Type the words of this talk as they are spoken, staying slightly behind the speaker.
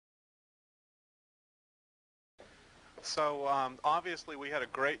So obviously we had a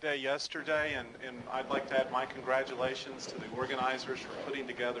great day yesterday, and I'd like to add my congratulations to the organizers for putting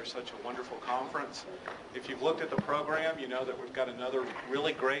together such a wonderful conference. If you've looked at the program, you know that we've got another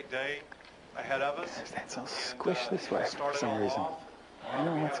really great day ahead of us. That's so squished this way for some reason. I don't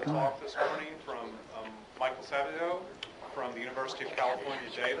know what's going on. We have a talk this morning from Michael Savageaux from the University of California,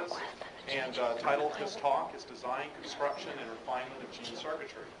 Davis, and titled his talk is Design, Construction, and Refinement of Gene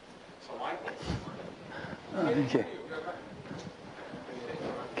Circuitry. So Michael. Oh, thank you.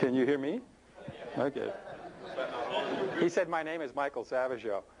 Can you hear me? Okay. He said my name is Michael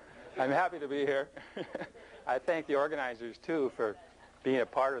Savageaux. I'm happy to be here. I thank the organizers, too, for being a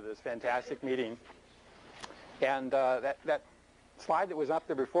part of this fantastic meeting. And that slide that was up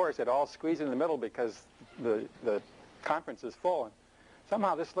there before said all squeezed in the middle because the conference is full. And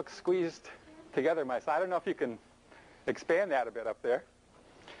somehow this looks squeezed together. I don't know if you can expand that a bit up there.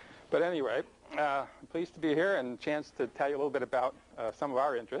 But anyway, I'm pleased to be here and a chance to tell you a little bit about some of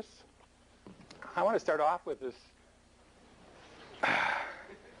our interests. I want to start off with this,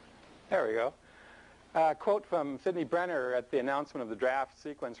 there we go, quote from Sidney Brenner at the announcement of the draft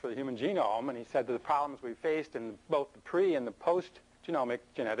sequence for the human genome, and he said that the problems we faced in both the pre- and the post-genomic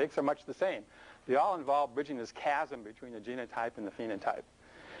genetics are much the same. They all involve bridging this chasm between the genotype and the phenotype.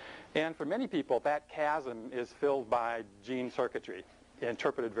 And for many people, that chasm is filled by gene circuitry,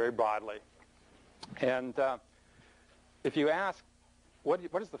 interpreted very broadly. And if you ask, what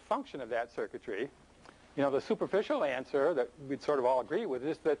is the function of that circuitry? You know, the superficial answer that we'd sort of all agree with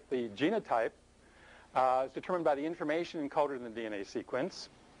is that the genotype is determined by the information encoded in the DNA sequence.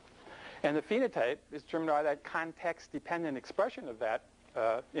 And the phenotype is determined by that context-dependent expression of that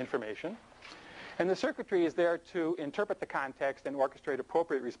information. And the circuitry is there to interpret the context and orchestrate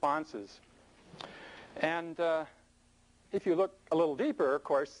appropriate responses. And if you look a little deeper, of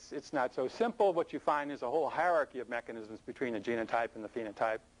course, it's not so simple. What you find is a whole hierarchy of mechanisms between the genotype and the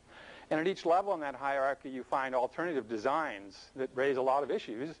phenotype. And at each level in that hierarchy, you find alternative designs that raise a lot of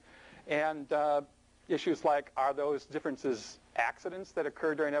issues. And issues like, are those differences accidents that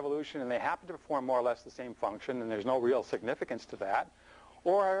occur during evolution and they happen to perform more or less the same function and there's no real significance to that?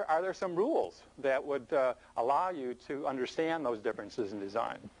 Or are there some rules that would allow you to understand those differences in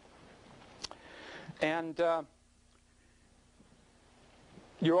design? And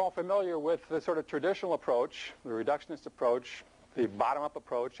you're all familiar with the sort of traditional approach, the reductionist approach, the bottom-up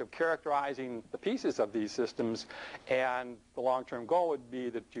approach of characterizing the pieces of these systems, and the long-term goal would be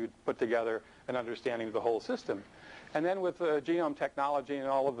that you'd put together an understanding of the whole system. And then with the genome technology and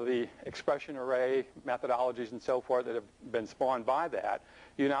all of the expression array methodologies and so forth that have been spawned by that,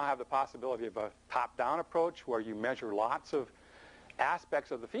 you now have the possibility of a top-down approach where you measure lots of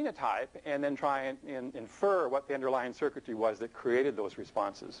aspects of the phenotype and then try and infer what the underlying circuitry was that created those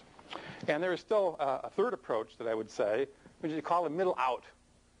responses. And there is still a third approach that I would say, which is called a middle-out,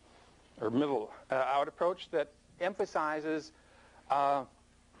 or middle-out approach that emphasizes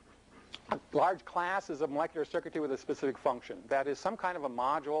large classes of molecular circuitry with a specific function. That is some kind of a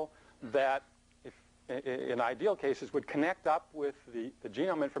module that, if, in ideal cases, would connect up with the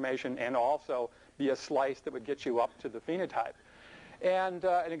genome information and also be a slice that would get you up to the phenotype. And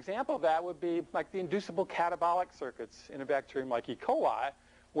an example of that would be like the inducible catabolic circuits in a bacterium like E. coli,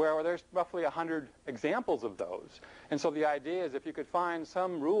 where there's roughly 100 examples of those. And so the idea is if you could find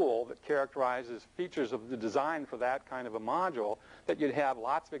some rule that characterizes features of the design for that kind of a module, that you'd have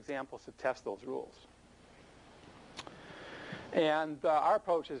lots of examples to test those rules. And our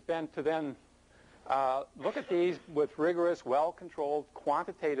approach has been to then look at these with rigorous, well-controlled,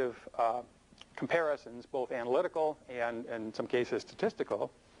 quantitative comparisons, both analytical and in some cases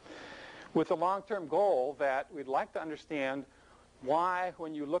statistical, with the long-term goal that we'd like to understand why,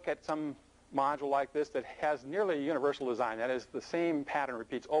 when you look at some module like this that has nearly a universal design, that is, the same pattern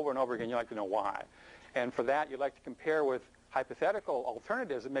repeats over and over again, you'd like to know why. And for that, you'd like to compare with hypothetical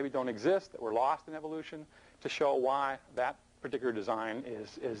alternatives that maybe don't exist, that were lost in evolution, to show why that particular design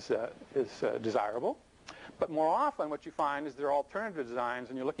is desirable. But more often, what you find is there are alternative designs,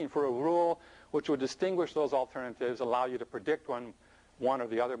 and you're looking for a rule which would distinguish those alternatives, allow you to predict when one or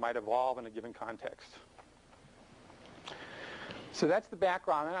the other might evolve in a given context. So that's the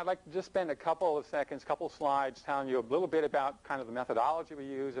background, and I'd like to just spend a couple of seconds, couple of slides, telling you a little bit about kind of the methodology we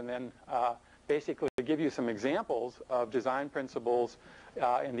use, and then basically give you some examples of design principles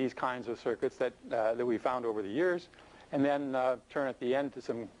in these kinds of circuits that we found over the years, and then turn at the end to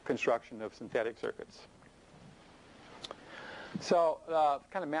some construction of synthetic circuits. So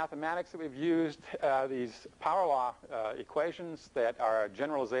kind of mathematics that we've used, these power law equations that are a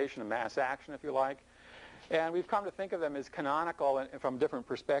generalization of mass action, if you like. And we've come to think of them as canonical from different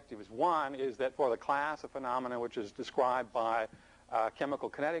perspectives. One is that for the class of phenomena which is described by chemical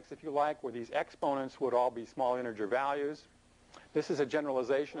kinetics, if you like, where these exponents would all be small integer values, this is a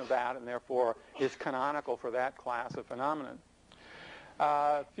generalization of that and therefore is canonical for that class of phenomenon.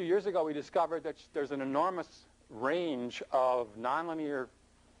 A few years ago we discovered that there's an enormous range of nonlinear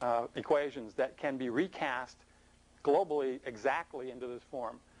equations that can be recast globally exactly into this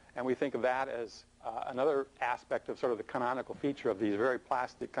form. And we think of that as another aspect of sort of the canonical feature of these very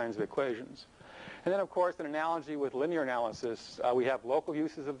plastic kinds of equations. And then, of course, an analogy with linear analysis. We have local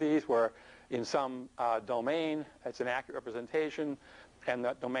uses of these where in some domain it's an accurate representation, and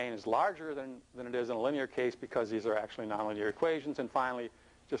that domain is larger than it is in a linear case because these are actually nonlinear equations. And finally,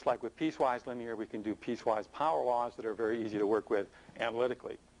 just like with piecewise linear, we can do piecewise power laws that are very easy to work with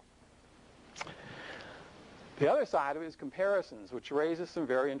analytically. The other side of it is comparisons, which raises some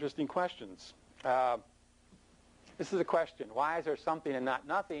very interesting questions. This is a question: why is there something and not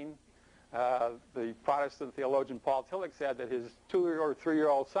nothing? The Protestant theologian Paul Tillich said that his 2 or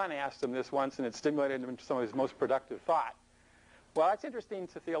 3-year-old son asked him this once, and it stimulated him into some of his most productive thought. Well, that's interesting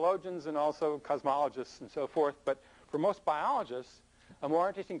to theologians and also cosmologists and so forth, but for most biologists, a more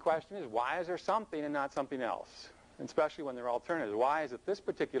interesting question is, why is there something and not something else? And especially when there are alternatives. Why is it this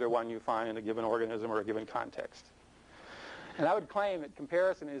particular one you find in a given organism or a given context? And I would claim that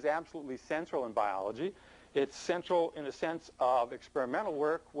comparison is absolutely central in biology. It's central in the sense of experimental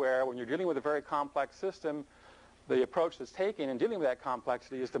work where when you're dealing with a very complex system, the approach that's taken in dealing with that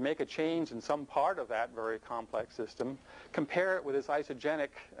complexity is to make a change in some part of that very complex system, compare it with its isogenic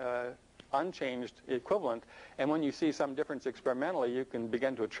unchanged equivalent, and when you see some difference experimentally, you can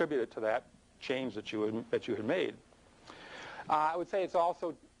begin to attribute it to that change that you had made. I would say it's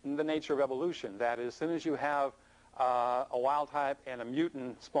also the nature of evolution. That is, as soon as you have a wild type and a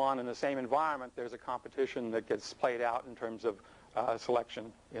mutant spawn in the same environment, there's a competition that gets played out in terms of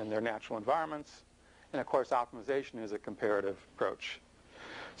selection in their natural environments. And of course, optimization is a comparative approach.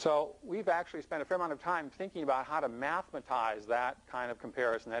 So we've actually spent a fair amount of time thinking about how to mathematize that kind of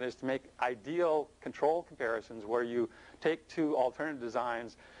comparison. That is, to make ideal control comparisons where you take two alternative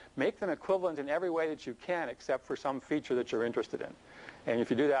designs, make them equivalent in every way that you can except for some feature that you're interested in. And if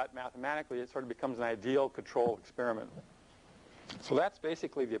you do that mathematically, it sort of becomes an ideal control experiment. So that's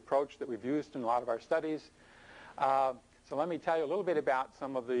basically the approach that we've used in a lot of our studies. So let me tell you a little bit about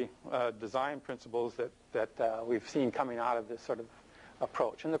some of the design principles that we've seen coming out of this sort of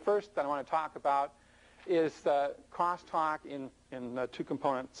approach. And the first that I want to talk about is crosstalk in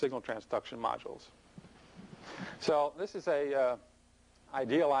two-component signal transduction modules. So this is a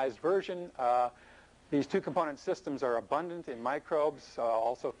idealized version. These two-component systems are abundant in microbes,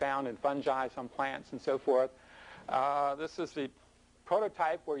 also found in fungi, some plants, and so forth. This is the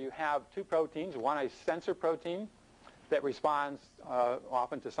prototype where you have two proteins, one a sensor protein that responds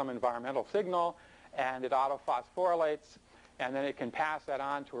often to some environmental signal, and it autophosphorylates, and then it can pass that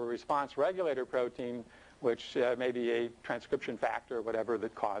on to a response regulator protein, which may be a transcription factor or whatever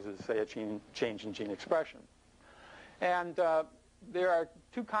that causes, say, a change in gene expression. And there are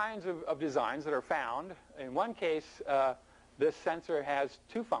two kinds of designs that are found. In one case, this sensor has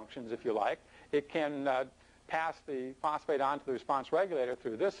two functions, if you like. It can pass the phosphate on to the response regulator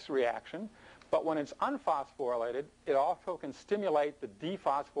through this reaction, but when it's unphosphorylated, it also can stimulate the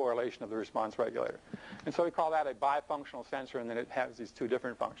dephosphorylation of the response regulator. And so we call that a bifunctional sensor, and then it has these two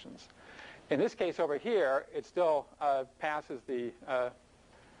different functions. In this case over here, it still passes the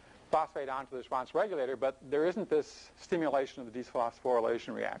phosphate onto the response regulator, but there isn't this stimulation of the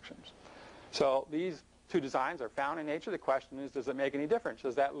dephosphorylation reactions. So these two designs are found in nature. The question is, does it make any difference?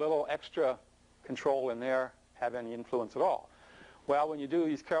 Does that little extra control in there have any influence at all? Well, when you do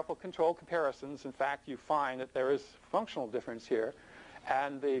these careful control comparisons, in fact, you find that there is functional difference here.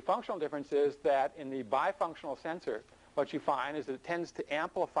 And the functional difference is that in the bifunctional sensor, what you find is that it tends to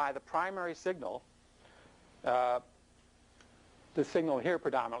amplify the primary signal. The signal here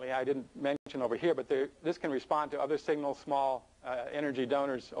predominantly, I didn't mention over here, but this can respond to other signals, small energy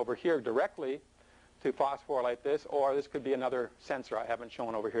donors over here directly to phosphorylate this, or this could be another sensor I haven't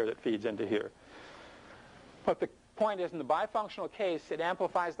shown over here that feeds into here. But the point is, in the bifunctional case, it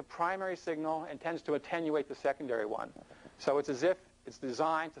amplifies the primary signal and tends to attenuate the secondary one. So it's as if it's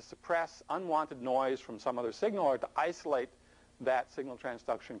designed to suppress unwanted noise from some other signal or to isolate that signal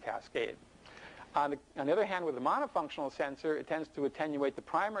transduction cascade. On the other hand, with the monofunctional sensor, it tends to attenuate the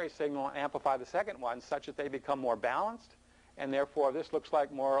primary signal and amplify the second one such that they become more balanced, and therefore this looks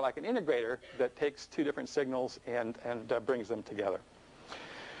like more like an integrator that takes two different signals and brings them together.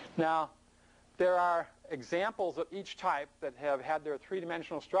 Now, there are examples of each type that have had their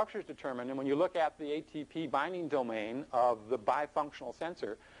three-dimensional structures determined. And when you look at the ATP binding domain of the bifunctional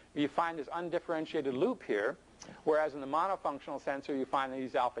sensor, you find this undifferentiated loop here, whereas in the monofunctional sensor, you find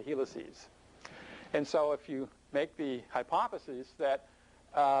these alpha helices. And so if you make the hypothesis that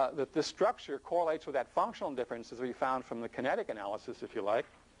that this structure correlates with that functional difference, as we found from the kinetic analysis, if you like,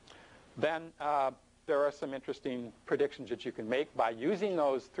 then there are some interesting predictions that you can make by using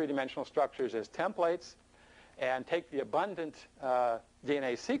those three-dimensional structures as templates and take the abundant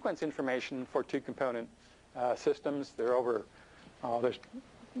DNA sequence information for two-component systems. They're over, there's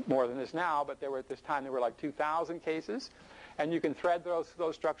more than this now, but at this time there were like 2,000 cases. And you can thread those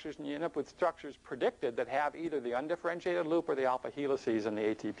structures, and you end up with structures predicted that have either the undifferentiated loop or the alpha helices in the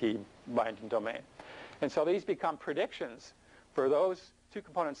ATP binding domain. And so these become predictions for those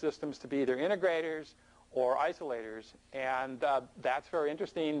two-component systems to be either integrators or isolators. And that's very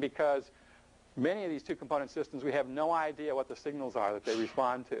interesting because many of these two-component systems, we have no idea what the signals are that they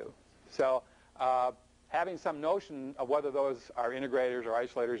respond to. So having some notion of whether those are integrators or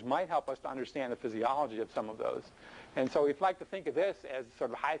isolators might help us to understand the physiology of some of those. And so we'd like to think of this as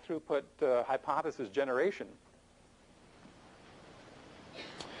sort of high-throughput hypothesis generation.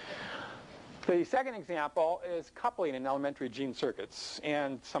 The second example is coupling in elementary gene circuits.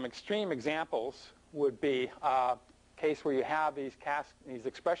 And some extreme examples would be a case where you have these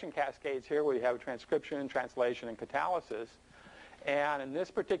expression cascades here, where you have transcription, translation, and catalysis. And in this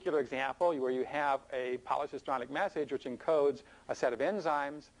particular example, where you have a polycistronic message which encodes a set of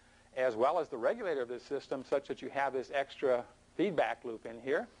enzymes as well as the regulator of this system, such that you have this extra feedback loop in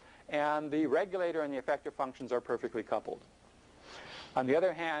here, and the regulator and the effector functions are perfectly coupled. On the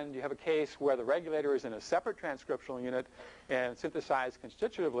other hand, you have a case where the regulator is in a separate transcriptional unit and synthesized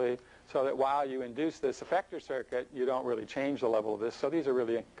constitutively, so that while you induce this effector circuit, you don't really change the level of this. So these are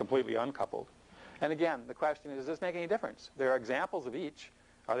really completely uncoupled. And again, the question is, does this make any difference? There are examples of each.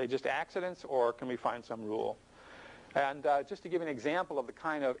 Are they just accidents, or can we find some rule? And just to give an example of the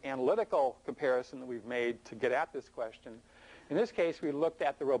kind of analytical comparison that we've made to get at this question, in this case, we looked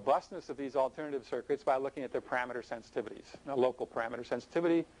at the robustness of these alternative circuits by looking at their parameter sensitivities. Now, local parameter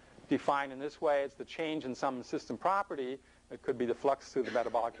sensitivity, defined in this way, it's the change in some system property. It could be the flux through the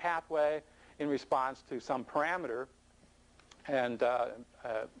metabolic pathway in response to some parameter, and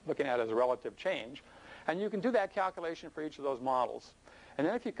looking at it as a relative change. And you can do that calculation for each of those models. And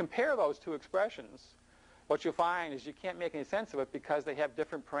then if you compare those two expressions, what you'll find is you can't make any sense of it because they have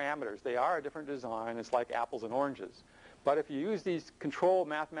different parameters. They are a different design. It's like apples and oranges. But if you use these controlled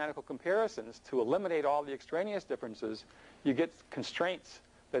mathematical comparisons to eliminate all the extraneous differences, you get constraints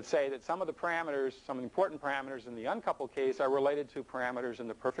that say that some of the parameters, some important parameters in the uncoupled case are related to parameters in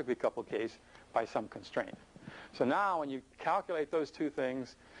the perfectly coupled case by some constraint. So now when you calculate those two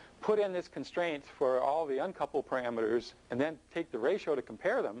things, put in this constraint for all the uncoupled parameters, and then take the ratio to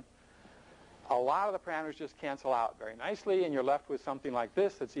compare them, a lot of the parameters just cancel out very nicely, and you're left with something like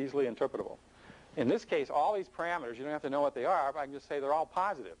this that's easily interpretable. In this case, all these parameters, you don't have to know what they are, but I can just say they're all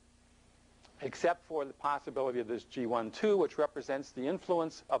positive, except for the possibility of this G12, which represents the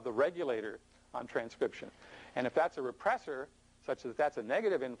influence of the regulator on transcription. And if that's a repressor, such that that's a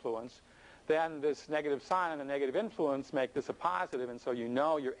negative influence, then this negative sign and the negative influence make this a positive, and so you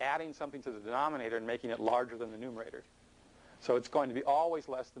know you're adding something to the denominator and making it larger than the numerator. So it's going to be always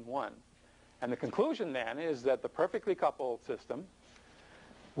less than 1. And the conclusion then is that the perfectly coupled system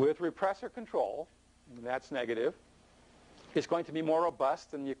with repressor control, and that's negative, is going to be more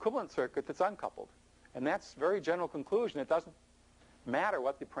robust than the equivalent circuit that's uncoupled. And that's a very general conclusion. It doesn't matter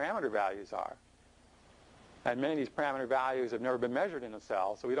what the parameter values are. And many of these parameter values have never been measured in a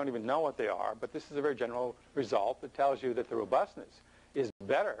cell, so we don't even know what they are. But this is a very general result that tells you that the robustness is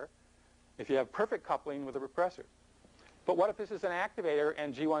better if you have perfect coupling with a repressor. But what if this is an activator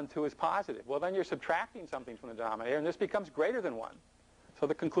and G12 is positive? Well, then you're subtracting something from the denominator, and this becomes greater than 1. So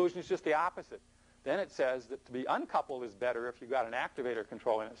the conclusion is just the opposite. Then it says that to be uncoupled is better if you've got an activator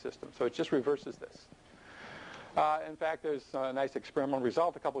controlling a system. So it just reverses this. In fact, there's a nice experimental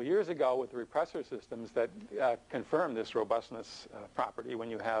result a couple of years ago with the repressor systems that confirm this robustness property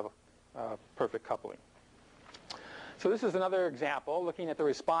when you have perfect coupling. So this is another example looking at the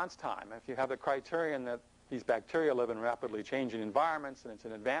response time. If you have the criterion that these bacteria live in rapidly changing environments and it's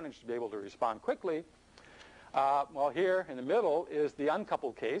an advantage to be able to respond quickly, well, here in the middle is the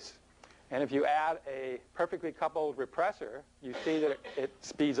uncoupled case. And if you add a perfectly coupled repressor, you see that it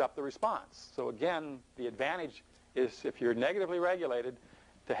speeds up the response. So again, the advantage is if you're negatively regulated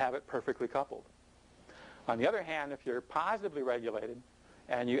to have it perfectly coupled. On the other hand, if you're positively regulated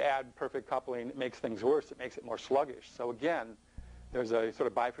and you add perfect coupling, it makes things worse. It makes it more sluggish. So again, there's a sort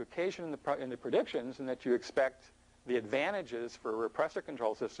of bifurcation in the predictions, in that you expect the advantages for a repressor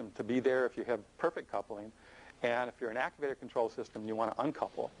control system to be there if you have perfect coupling, and if you're an activator control system, you want to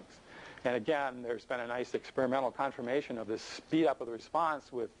uncouple. And again, there's been a nice experimental confirmation of this speed up of the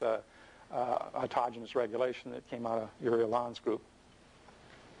response with autogenous regulation that came out of Uri Alon's group.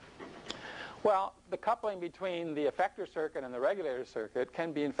 Well, the coupling between the effector circuit and the regulator circuit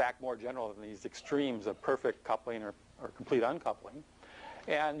can be, in fact, more general than these extremes of perfect coupling or complete uncoupling.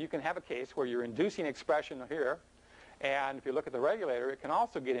 And you can have a case where you're inducing expression here, and if you look at the regulator, it can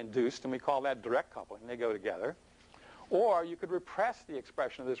also get induced, and we call that direct coupling. They go together. Or you could repress the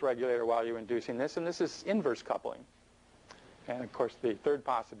expression of this regulator while you're inducing this, and this is inverse coupling. And of course, the third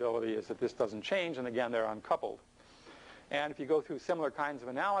possibility is that this doesn't change, and again, they're uncoupled. And if you go through similar kinds of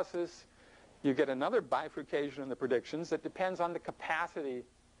analysis, you get another bifurcation in the predictions that depends on the capacity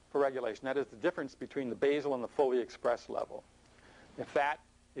for regulation. That is the difference between the basal and the fully expressed level. If that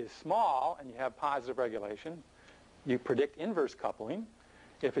is small and you have positive regulation, you predict inverse coupling.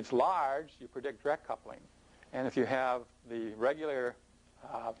 If it's large, you predict direct coupling. And if you have the regulator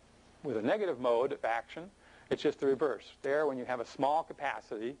with a negative mode of action, it's just the reverse. There, when you have a small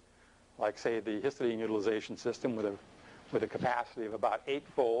capacity, like say the histidine utilization system with a capacity of about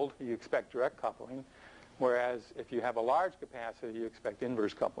 8-fold, you expect direct coupling, whereas if you have a large capacity, you expect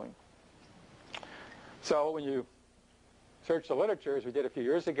inverse coupling. So when you search the literature, as we did a few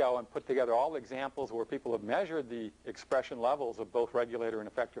years ago, and put together all the examples where people have measured the expression levels of both regulator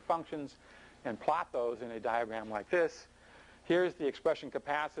and effector functions and plot those in a diagram like this, here's the expression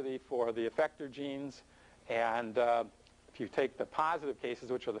capacity for the effector genes, and if you take the positive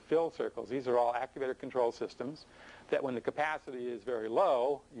cases, which are the filled circles, these are all activator control systems, that when the capacity is very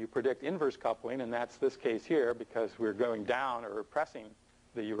low, you predict inverse coupling, and that's this case here because we're going down or repressing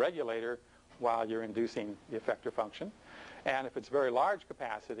the regulator while you're inducing the effector function. And if it's very large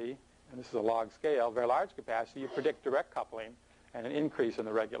capacity, and this is a log scale, very large capacity, you predict direct coupling and an increase in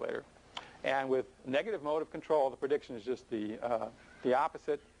the regulator. And with negative mode of control, the prediction is just the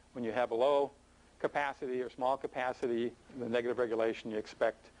opposite. When you have a low capacity or small capacity, the negative regulation, you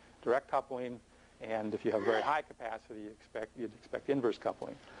expect direct coupling. And if you have very high capacity, you'd expect inverse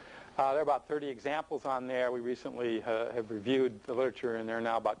coupling. There are about 30 examples on there. We recently have reviewed the literature, and there are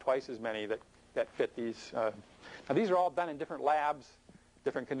now about twice as many that fit these. Now, these are all done in different labs,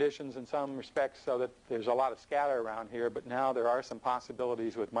 different conditions in some respects, so that there's a lot of scatter around here. But now there are some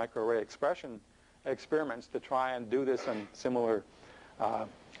possibilities with microarray expression experiments to try and do this in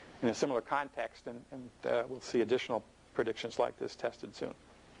a similar context, and we'll see additional predictions like this tested soon.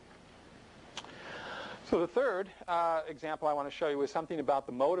 So the third example I want to show you is something about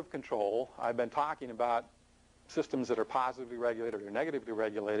the mode of control. I've been talking about systems that are positively regulated or negatively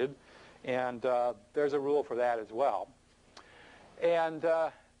regulated, and there's a rule for that as well. And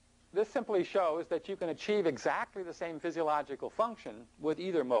this simply shows that you can achieve exactly the same physiological function with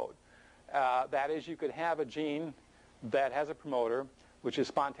either mode. That is, you could have a gene that has a promoter which is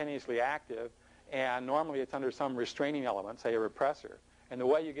spontaneously active, and normally it's under some restraining element, say a repressor. And the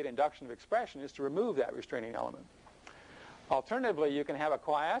way you get induction of expression is to remove that restraining element. Alternatively, you can have a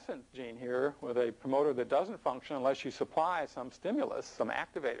quiescent gene here with a promoter that doesn't function unless you supply some stimulus, some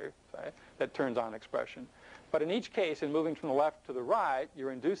activator, say, that turns on expression. But in each case, in moving from the left to the right,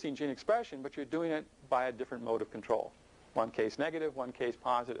 you're inducing gene expression, but you're doing it by a different mode of control. One case negative, one case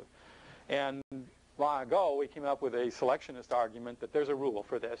positive. And long ago, we came up with a selectionist argument that there's a rule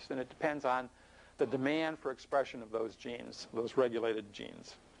for this, and it depends on the demand for expression of those genes, those regulated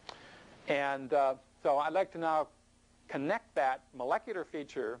genes. And so I'd like to now connect that molecular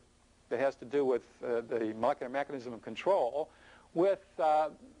feature that has to do with the molecular mechanism of control with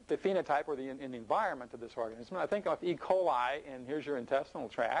the phenotype or in the environment of this organism. I think of E. coli, and here's your intestinal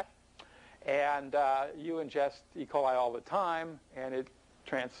tract, and you ingest E. coli all the time, and it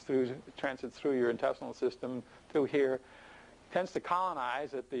transits through your intestinal system through here, tends to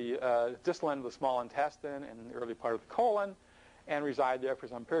colonize at the distal end of the small intestine and the early part of the colon and reside there for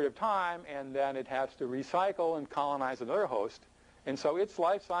some period of time, and then it has to recycle and colonize another host. And so its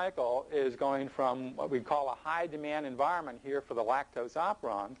life cycle is going from what we call a high-demand environment here for the lactose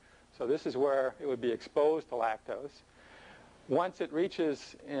operon. So this is where it would be exposed to lactose. Once it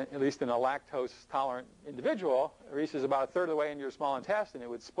reaches, at least in a lactose-tolerant individual, it reaches about a third of the way into your small intestine. It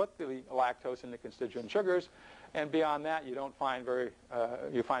would split the lactose into constituent sugars, and beyond that, you find very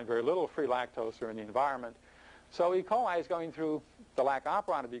little free lactose in the environment. So E. coli is going through, the lac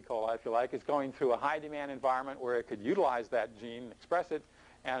operon of E. coli, if you like, is going through a high-demand environment where it could utilize that gene, express it,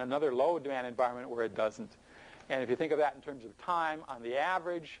 and another low-demand environment where it doesn't. And if you think of that in terms of time, on the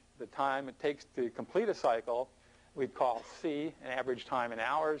average, the time it takes to complete a cycle, we'd call C, an average time in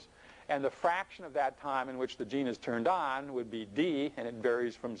hours. And the fraction of that time in which the gene is turned on would be D, and it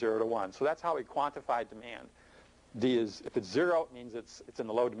varies from 0 to 1. So that's how we quantify demand. D is, if it's 0, it means it's in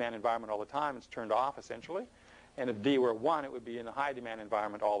the low demand environment all the time. It's turned off, essentially. And if D were 1, it would be in the high demand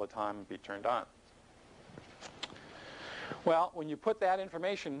environment all the time and be turned on. Well, when you put that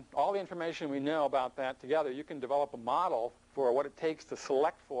information, all the information we know about that together, you can develop a model for what it takes to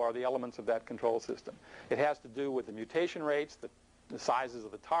select for the elements of that control system. It has to do with the mutation rates, the sizes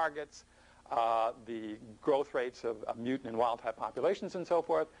of the targets, the growth rates of mutant and wild-type populations and so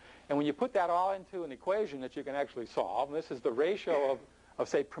forth. And when you put that all into an equation that you can actually solve, and this is the ratio of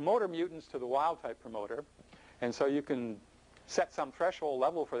say, promoter mutants to the wild-type promoter, and so you can set some threshold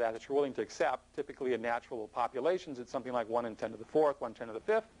level for that you're willing to accept. Typically in natural populations, it's something like 1 in 10 to the 4th, 1 in 10 to the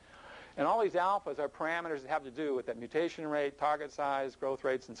 5th. And all these alphas are parameters that have to do with that mutation rate, target size, growth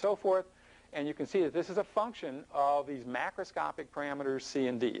rates, and so forth. And you can see that this is a function of these macroscopic parameters C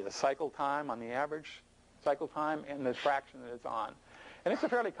and D, the cycle time on the average cycle time and the fraction that it's on. And it's a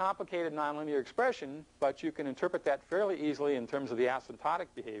fairly complicated nonlinear expression, but you can interpret that fairly easily in terms of the asymptotic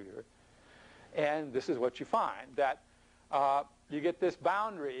behavior. And this is what you find, that you get this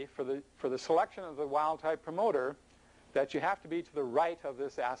boundary for the selection of the wild-type promoter that you have to be to the right of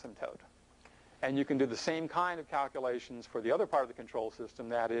this asymptote. And you can do the same kind of calculations for the other part of the control system,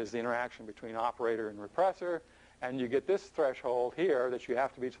 that is the interaction between operator and repressor, and you get this threshold here that you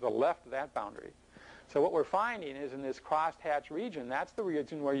have to be to the left of that boundary. So what we're finding is in this crosshatch region, that's the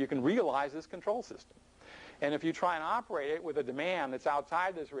region where you can realize this control system. And if you try and operate it with a demand that's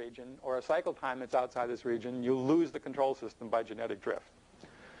outside this region or a cycle time that's outside this region, you lose the control system by genetic drift.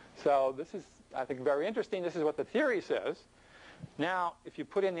 So this is, I think, very interesting. This is what the theory says. Now, if you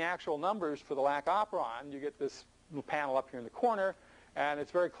put in the actual numbers for the lac operon, you get this little panel up here in the corner, and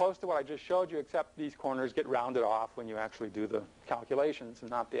it's very close to what I just showed you, except these corners get rounded off when you actually do the calculations and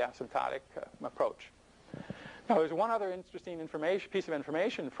not the asymptotic approach. Now, there's one other interesting piece of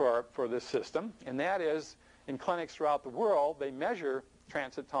information for this system, and that is in clinics throughout the world, they measure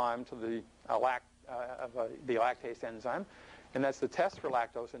transit time to the lactase enzyme, and that's the test for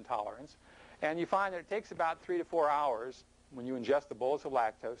lactose intolerance. And you find that it takes about 3 to 4 hours when you ingest a bolus of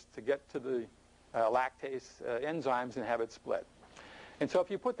lactose to get to the lactase enzymes and have it split. And so if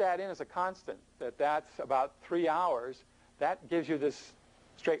you put that in as a constant, that's about 3 hours, that gives you this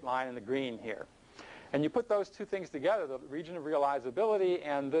straight line in the green here. And you put those two things together, the region of realizability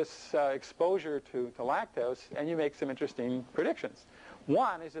and this exposure to lactose, and you make some interesting predictions.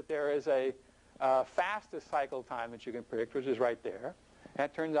 One is that there is a fastest cycle time that you can predict, which is right there. And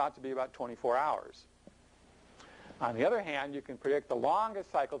it turns out to be about 24 hours. On the other hand, you can predict the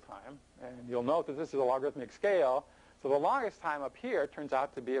longest cycle time, and you'll note that this is a logarithmic scale. So the longest time up here turns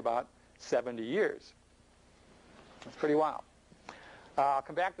out to be about 70 years. That's pretty wild. I'll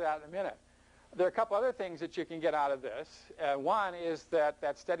come back to that in a minute. There are a couple other things that you can get out of this. One is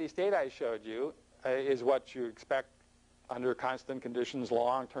that steady state I showed you is what you expect under constant conditions,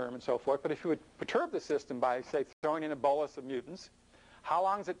 long term, and so forth. But if you would perturb the system by, say, throwing in a bolus of mutants, how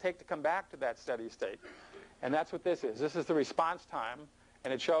long does it take to come back to that steady state? And that's what this is. This is the response time,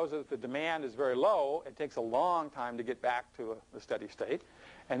 and it shows that if the demand is very low, it takes a long time to get back to a steady state.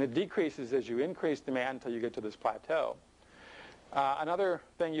 And it decreases as you increase demand until you get to this plateau. Another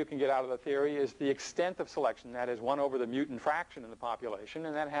thing you can get out of the theory is the extent of selection, that is 1 over the mutant fraction in the population,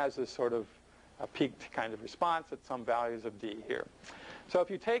 and that has this sort of a peaked kind of response at some values of D here. So if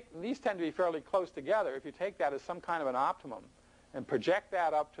you take, these tend to be fairly close together, if you take that as some kind of an optimum and project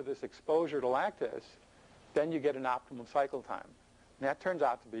that up to this exposure to lactose, then you get an optimum cycle time. And that turns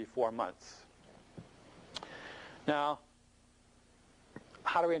out to be 4 months. Now,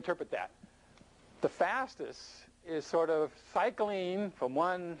 how do we interpret that? The fastest is sort of cycling from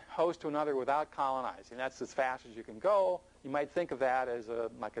one host to another without colonizing. That's as fast as you can go. You might think of that as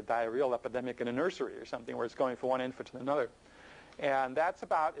like a diarrheal epidemic in a nursery or something where it's going from one infant to another. And that's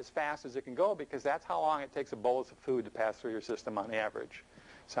about as fast as it can go because that's how long it takes a bolus of food to pass through your system on average.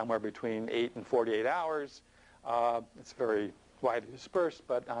 Somewhere between 8 and 48 hours. It's very widely dispersed,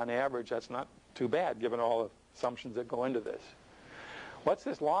 but on average that's not too bad given all the assumptions that go into this. What's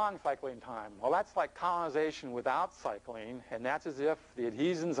this long cycling time? Well, that's like colonization without cycling, and that's as if the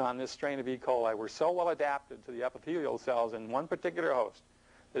adhesins on this strain of E. coli were so well adapted to the epithelial cells in one particular host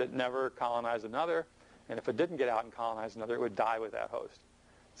that it never colonized another, and if it didn't get out and colonize another, it would die with that host.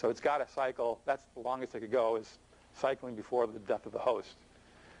 So it's got to cycle. That's the longest it could go, is cycling before the death of the host.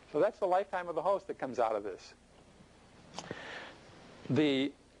 So that's the lifetime of the host that comes out of this.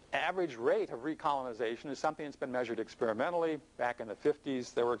 The average rate of recolonization is something that's been measured experimentally. Back in the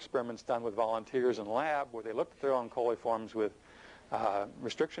 50s, there were experiments done with volunteers in the lab where they looked at their own coliforms with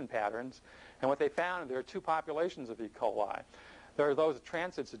restriction patterns. And what they found, there are two populations of E. coli. There are those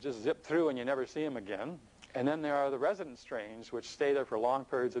transits that just zip through and you never see them again. And then there are the resident strains which stay there for long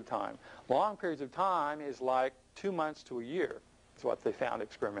periods of time. Long periods of time is like 2 months to a year. That's what they found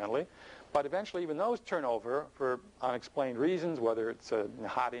experimentally. But eventually even those turn over for unexplained reasons, whether it's a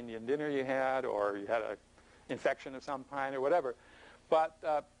hot Indian dinner you had or you had an infection of some kind or whatever.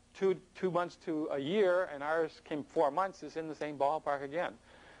 But 2 months to a year, and ours came 4 months, is in the same ballpark again.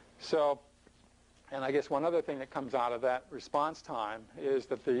 So, and I guess one other thing that comes out of that response time is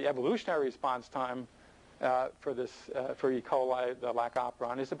that the evolutionary response time for E. coli, the lac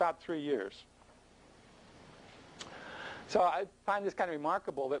operon, is about 3 years. So I find this kind of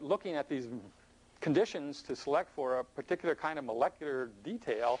remarkable that looking at these conditions to select for a particular kind of molecular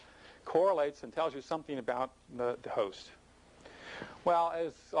detail correlates and tells you something about the host. Well,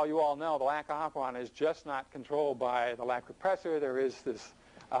 as you all know, the lac operon is just not controlled by the lac repressor. There is this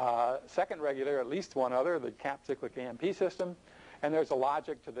second regulator, at least one other, the cap cyclic AMP system. And there's a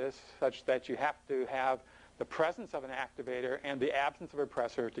logic to this such that you have to have the presence of an activator and the absence of a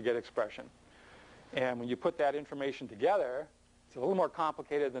repressor to get expression. And when you put that information together, it's a little more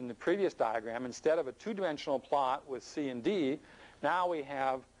complicated than the previous diagram. Instead of a two-dimensional plot with C and D, now we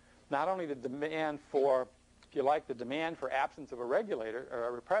have not only the demand for, if you like, the demand for absence of a regulator or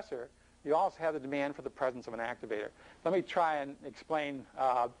a repressor, you also have the demand for the presence of an activator. Let me try and explain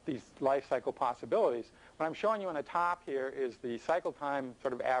these life cycle possibilities. What I'm showing you on the top here is the cycle time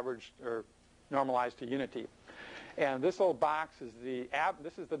sort of averaged or normalized to unity. And this little box is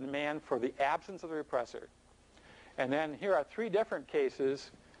this is the demand for the absence of the repressor. And then here are 3 different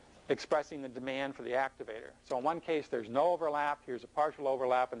cases expressing the demand for the activator. So in one case, there's no overlap. Here's a partial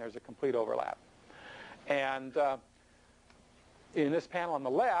overlap, and there's a complete overlap. And in this panel on the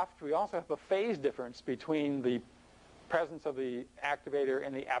left, we also have a phase difference between the presence of the activator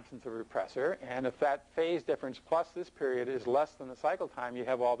and the absence of a repressor. And if that phase difference plus this period is less than the cycle time, you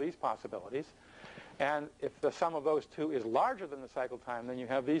have all these possibilities. And if the sum of those two is larger than the cycle time, then you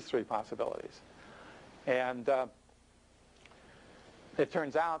have these 3 possibilities. And it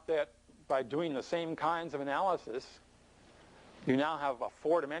turns out that by doing the same kinds of analysis, you now have a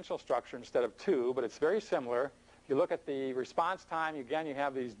 4-dimensional structure instead of 2, but it's very similar. If you look at the response time, again, you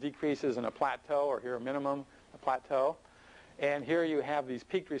have these decreases in a plateau, or here a minimum, a plateau. And here you have these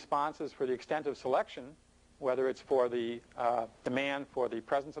peaked responses for the extent of selection, whether it's for the demand for the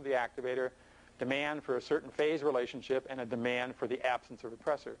presence of the activator, demand for a certain phase relationship, and a demand for the absence of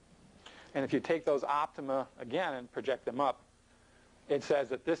repressor. And if you take those optima again and project them up, it says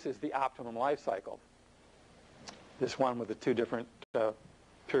that this is the optimum life cycle. This one with the 2 different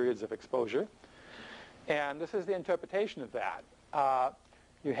periods of exposure. And this is the interpretation of that.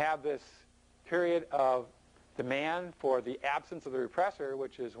 You have this period of demand for the absence of the repressor,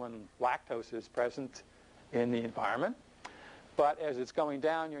 which is when lactose is present in the environment. But as it's going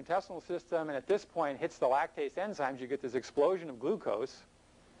down your intestinal system, and at this point hits the lactase enzymes, you get this explosion of glucose.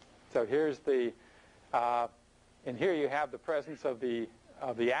 So here's the, and here you have the presence of the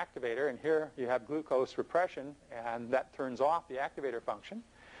activator, and here you have glucose repression, and that turns off the activator function.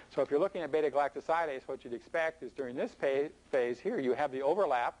 So if you're looking at beta-galactosidase, what you'd expect is during this phase here, you have the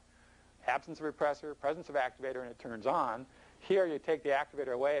overlap, absence of repressor, presence of activator, and it turns on. Here you take the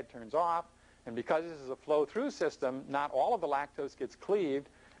activator away, it turns off. And because this is a flow-through system, not all of the lactose gets cleaved,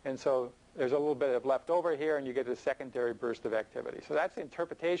 and so there's a little bit of left over here, and you get a secondary burst of activity. So that's the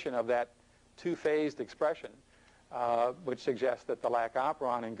interpretation of that 2-phased expression, which suggests that the lac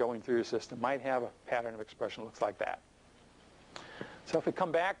operon in going through your system might have a pattern of expression that looks like that. So if we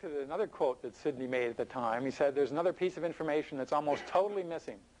come back to another quote that Sidney made at the time, he said, there's another piece of information that's almost totally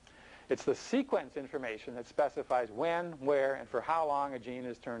missing. It's the sequence information that specifies when, where, and for how long a gene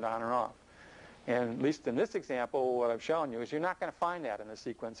is turned on or off. And at least in this example, what I've shown you is you're not going to find that in the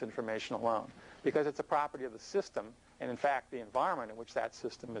sequence information alone, because it's a property of the system, and in fact the environment in which that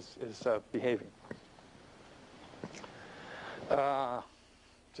system is behaving. Gee, I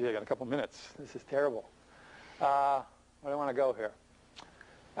got a couple minutes. This is terrible. Where do I want to go here?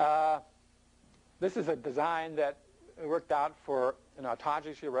 This is a design that worked out for an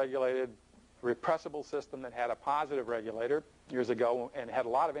autogeneously regulated, repressible system that had a positive regulator years ago and had a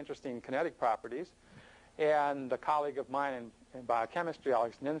lot of interesting kinetic properties. And a colleague of mine in biochemistry,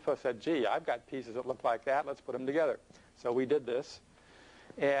 Alex Ninfo, said, gee, I've got pieces that look like that. Let's put them together. So we did this.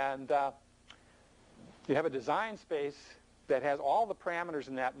 And you have a design space that has all the parameters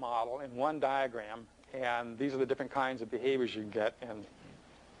in that model in one diagram. And these are the different kinds of behaviors you can get. And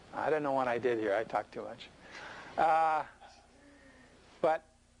I don't know what I did here. I talked too much. But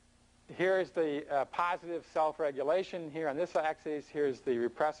here's the positive self-regulation. Here on this axis, here's the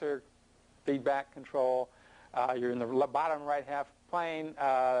repressor feedback control. You're in the bottom right half plane.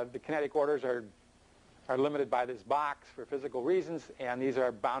 The kinetic orders are limited by this box for physical reasons, and these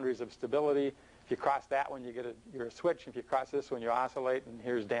are boundaries of stability. If you cross that one, you're a switch. If you cross this one, you oscillate, and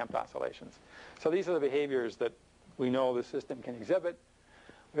here's damped oscillations. So these are the behaviors that we know the system can exhibit.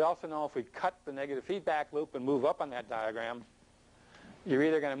 We also know if we cut the negative feedback loop and move up on that diagram, you're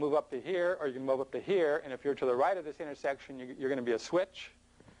either going to move up to here or you can move up to here, and if you're to the right of this intersection, you're going to be a switch.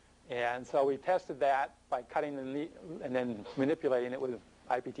 And so we tested that by cutting and then manipulating it with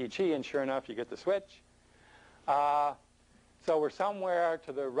IPTG, and sure enough, you get the switch. So we're somewhere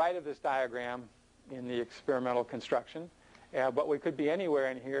to the right of this diagram in the experimental construction, but we could be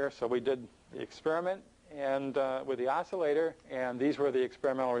anywhere in here. So we did the experiment and with the oscillator, and these were the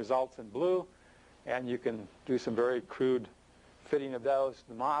experimental results in blue, and you can do some very crude fitting of those to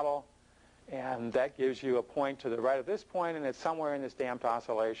the model, and that gives you a point to the right of this point, and it's somewhere in this damped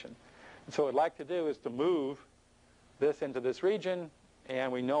oscillation. And so what I'd like to do is to move this into this region,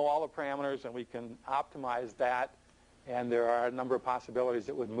 and we know all the parameters, and we can optimize that, and there are a number of possibilities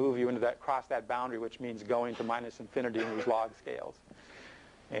that would move you into that, cross that boundary, which means going to minus infinity in these log scales.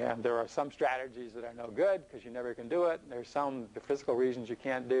 And there are some strategies that are no good because you never can do it. There's some physical reasons you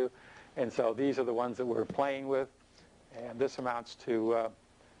can't do, and so these are the ones that we're playing with. And this amounts to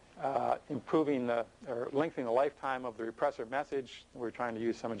improving or lengthening the lifetime of the repressor message. We're trying to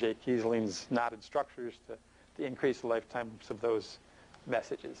use some of Jay Kiesling's knotted structures to increase the lifetimes of those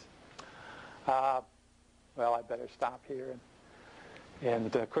messages. Well, I better stop here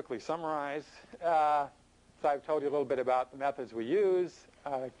and quickly summarize. So I've told you a little bit about the methods we use,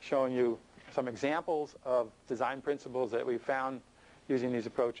 showing you some examples of design principles that we found using these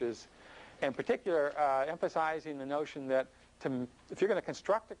approaches. In particular, emphasizing the notion that if you're going to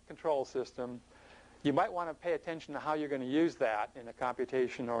construct a control system, you might want to pay attention to how you're going to use that in a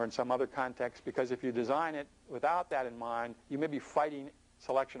computation or in some other context, because if you design it without that in mind, you may be fighting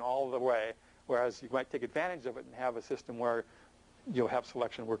selection all the way, whereas you might take advantage of it and have a system where you'll have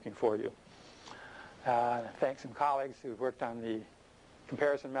selection working for you. Thanks some colleagues who've worked on the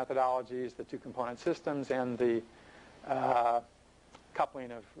comparison methodologies, the two-component systems, and the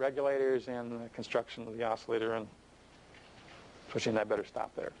coupling of regulators and the construction of the oscillator, and pushing that better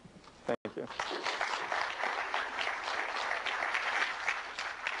stop there. Thank you.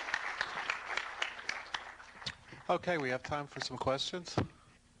 Okay, we have time for some questions.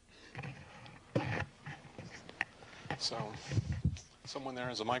 So, someone there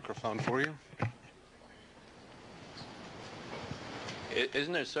has a microphone for you.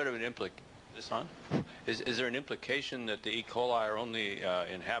 Isn't there sort of an Is there an implication that the E. coli are only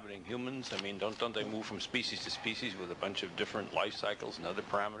inhabiting humans? I mean, don't they move from species to species with a bunch of different life cycles and other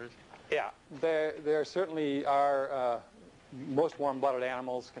parameters? Yeah, there certainly are. Most warm-blooded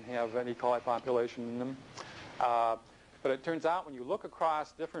animals can have an E. coli population in them. But it turns out when you look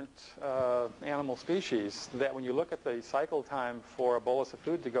across different animal species, that when you look at the cycle time for a bolus of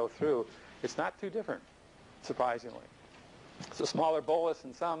food to go through, it's not too different, surprisingly. It's a smaller bolus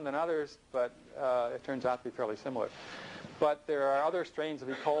in some than others, but it turns out to be fairly similar. But there are other strains of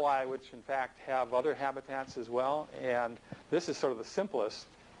E. coli which, in fact, have other habitats as well, and this is sort of the simplest,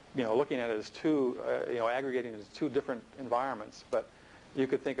 looking at it as two, aggregating it as two different environments. But you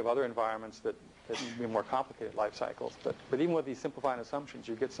could think of other environments that would be more complicated life cycles. But even with these simplifying assumptions,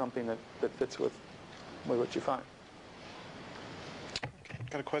 you get something that fits with what you find.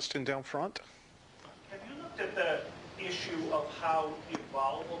 Got a question down front? Have you looked at the issue of how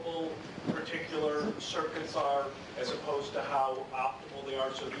evolvable particular circuits are as opposed to how optimal they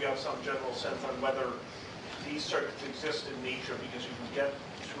are? So do you have some general sense on whether these circuits exist in nature because you can get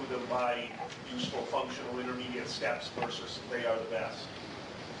to them by useful functional intermediate steps versus they are the best?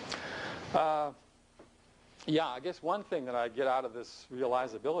 Yeah, I guess one thing that I get out of this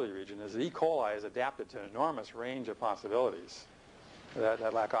realizability region is that E. coli is adapted to an enormous range of possibilities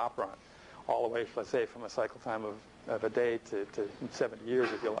that lack operant, all the way, let's say, from a cycle time of a day to 70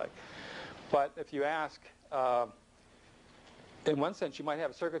 years, if you like. But if you ask, in one sense, you might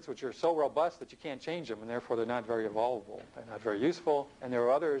have circuits which are so robust that you can't change them, and therefore they're not very evolvable. They're not very useful, and there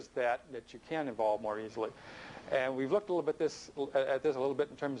are others that you can evolve more easily. And we've looked a little bit at this a little bit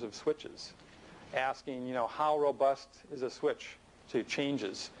in terms of switches, asking, how robust is a switch to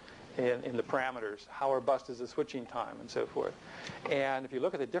changes in the parameters? How robust is the switching time, and so forth? And if you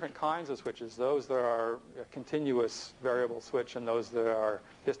look at the different kinds of switches, those that are a continuous variable switch and those that are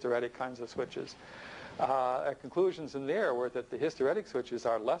hysteretic kinds of switches, Conclusions in there were that the hysteretic switches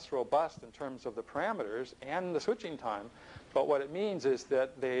are less robust in terms of the parameters and the switching time, but what it means is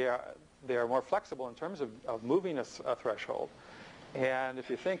that they are more flexible in terms of moving a threshold. And if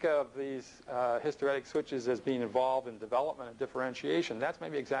you think of these hysteretic switches as being involved in development and differentiation, that's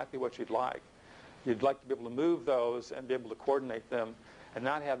maybe exactly what you'd like. You'd like to be able to move those and be able to coordinate them and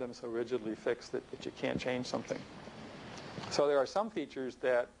not have them so rigidly fixed that you can't change something. So there are some features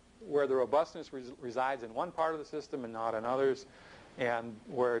that where the robustness resides in one part of the system and not in others, and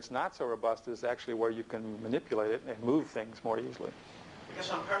where it's not so robust is actually where you can manipulate it and move things more easily. I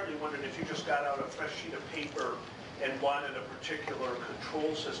guess I'm partly wondering if you just got out a fresh sheet of paper and wanted a particular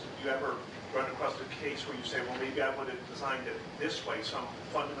control system, do you ever run across a case where you say, well, maybe I would have designed it this way, some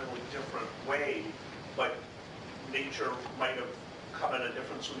fundamentally different way, but nature might have come at a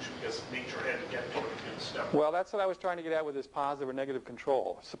different solution because nature had to get to it in step. Well, that's what I was trying to get at with this positive or negative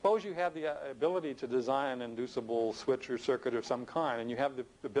control. Suppose you have the ability to design an inducible switch or circuit of some kind, and you have the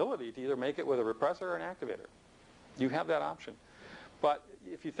ability to either make it with a repressor or an activator. You have that option. But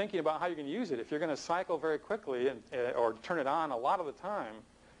if you're thinking about how you're going to use it, if you're going to cycle very quickly or turn it on a lot of the time,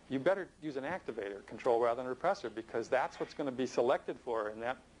 you better use an activator control rather than a repressor, because that's what's going to be selected for in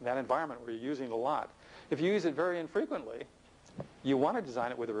that environment where you're using it a lot. If you use it very infrequently, you want to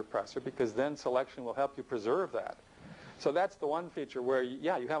design it with a repressor, because then selection will help you preserve that. So that's the one feature where,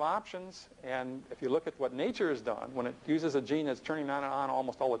 yeah, you have options, and if you look at what nature has done, when it uses a gene that's turning on and on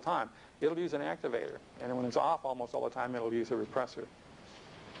almost all the time, it'll use an activator. And when it's off almost all the time, it'll use a repressor.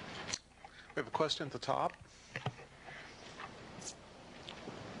 We have a question at the top.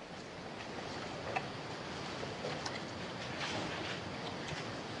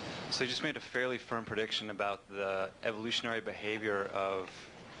 So you just made a fairly firm prediction about the evolutionary behavior of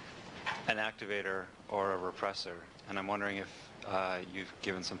an activator or a repressor, and I'm wondering if you've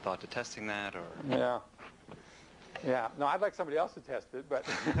given some thought to testing that, or... Yeah. No, I'd like somebody else to test it, but...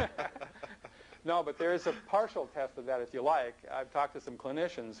 No, but there is a partial test of that if you like. I've talked to some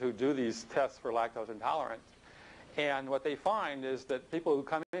clinicians who do these tests for lactose intolerant, and what they find is that people who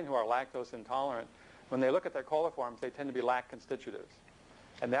come in who are lactose intolerant, when they look at their coliforms, they tend to be lac constitutives.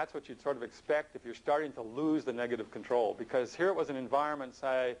 And that's what you'd sort of expect if you're starting to lose the negative control, because here it was an environment,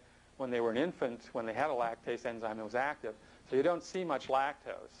 say, when they were an infant, when they had a lactase enzyme that was active, so you don't see much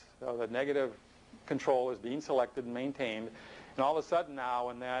lactose. So the negative control is being selected and maintained, and all of a sudden now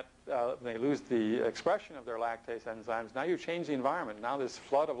when they lose the expression of their lactase enzymes, now you change the environment. Now this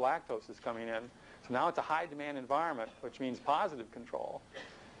flood of lactose is coming in, so now it's a high demand environment, which means positive control,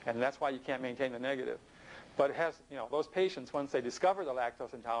 and that's why you can't maintain the negative. But it has, those patients, once they discover the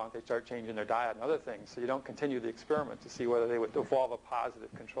lactose intolerant, they start changing their diet and other things. So you don't continue the experiment to see whether they would evolve a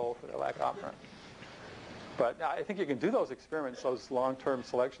positive control for their lac operant. But I think you can do those experiments, those long-term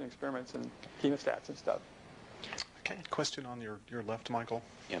selection experiments and chemostats and stuff. Okay, question on your left, Michael.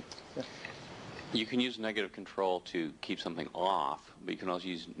 Yeah. You can use negative control to keep something off, but you can also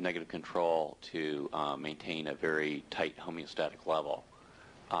use negative control to maintain a very tight homeostatic level.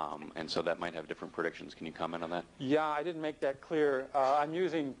 And so that might have different predictions. Can you comment on that? Yeah, I didn't make that clear. I'm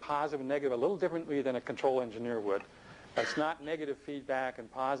using positive and negative a little differently than a control engineer would. It's not negative feedback and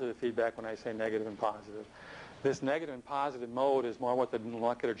positive feedback when I say negative and positive. This negative and positive mode is more what the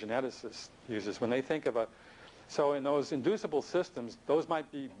molecular geneticist uses. When they think of so in those inducible systems, those might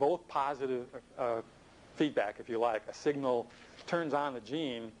be both positive feedback, if you like. A signal turns on the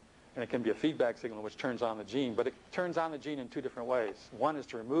gene, and it can be a feedback signal which turns on the gene, but it turns on the gene in two different ways. One is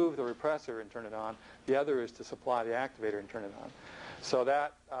to remove the repressor and turn it on. The other is to supply the activator and turn it on. So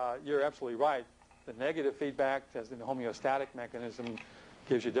that, you're absolutely right. The negative feedback, as in the homeostatic mechanism,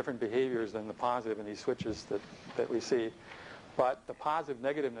 gives you different behaviors than the positive in these switches that we see. But the positive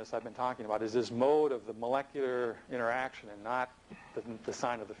negativeness I've been talking about is this mode of the molecular interaction and not the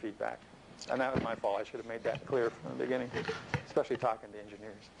sign of the feedback. And that was my fault. I should have made that clear from the beginning, especially talking to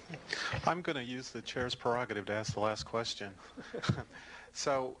engineers. I'm going to use the chair's prerogative to ask the last question.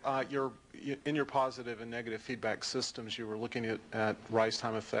 So in your positive and negative feedback systems, you were looking at rise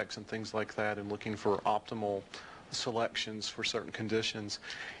time effects and things like that and looking for optimal selections for certain conditions.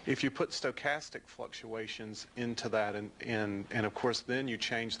 If you put stochastic fluctuations into that and of course then you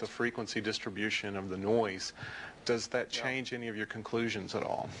change the frequency distribution of the noise, does that change any of your conclusions at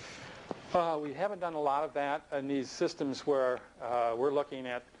all? We haven't done a lot of that in these systems where we're looking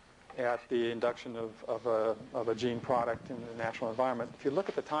at at the induction of a gene product in the natural environment. If you look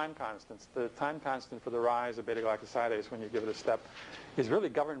at the time constants, the time constant for the rise of beta-glycosidase when you give it a step is really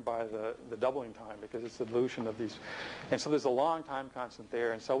governed by the doubling time, because it's the dilution of these. And so there's a long time constant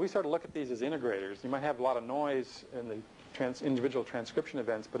there. And so we sort of look at these as integrators. You might have a lot of noise in the individual transcription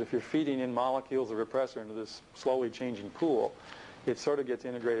events, but if you're feeding in molecules of repressor into this slowly changing pool, it sort of gets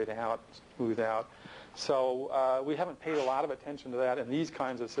integrated out, smoothed out. So we haven't paid a lot of attention to that in these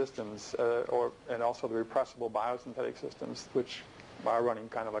kinds of systems, and also the repressible biosynthetic systems, which are running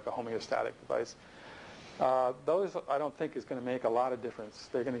kind of like a homeostatic device. Those I don't think is going to make a lot of difference.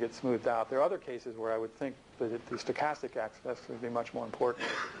 They're going to get smoothed out. There are other cases where I would think that the stochastic aspects would be much more important.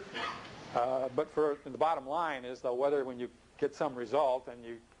 But the bottom line is, though, whether when you get some result and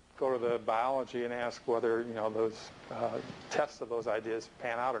you go to the biology and ask whether those tests of those ideas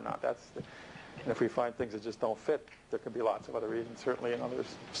pan out or not. And if we find things that just don't fit, there could be lots of other reasons. Certainly, others,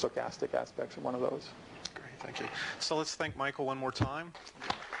 stochastic aspects are one of those. Great, thank you. So let's thank Michael one more time.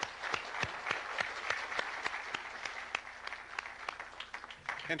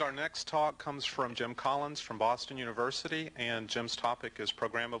 And our next talk comes from Jim Collins from Boston University, and Jim's topic is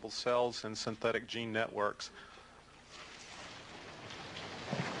programmable cells and synthetic gene networks.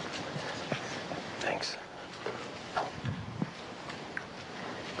 Thanks.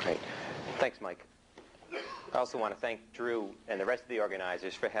 Great. Thanks, Mike. I also want to thank Drew and the rest of the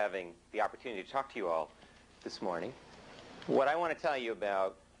organizers for having the opportunity to talk to you all this morning. What I want to tell you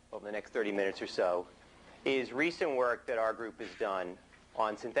about over the next 30 minutes or so is recent work that our group has done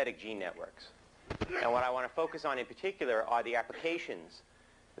on synthetic gene networks. And what I want to focus on in particular are the applications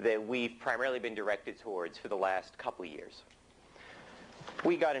that we've primarily been directed towards for the last couple of years.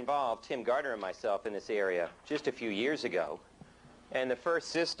 We got involved, Tim Gardner and myself, in this area just a few years ago. And the first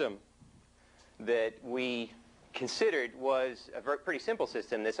system that we considered was a pretty simple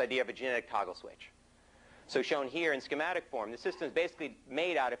system, this idea of a genetic toggle switch. So shown here in schematic form, the system is basically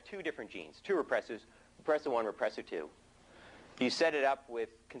made out of two different genes, two repressors, repressor 1, repressor 2. You set it up with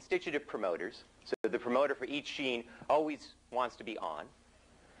constitutive promoters, so the promoter for each gene always wants to be on.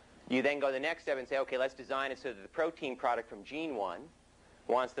 You then go the next step and say, okay, let's design it so that the protein product from gene 1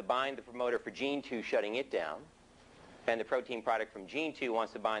 wants to bind the promoter for gene 2, shutting it down. And the protein product from gene 2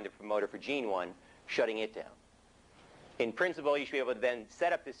 wants to bind the promoter for gene 1, shutting it down. In principle, you should be able to then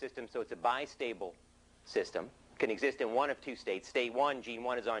set up this system so it's a bistable system. It can exist in one of two states. State 1, gene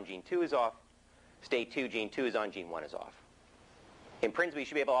 1 is on, gene 2 is off. State 2, gene 2 is on, gene 1 is off. In principle, you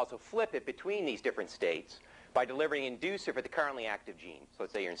should be able to also flip it between these different states by delivering an inducer for the currently active gene. So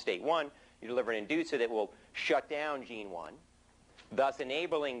let's say you're in state 1, you deliver an inducer that will shut down gene 1, thus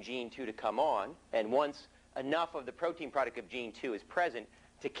enabling gene 2 to come on. And once enough of the protein product of gene 2 is present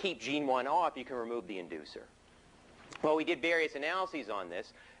to keep gene 1 off, you can remove the inducer. Well, we did various analyses on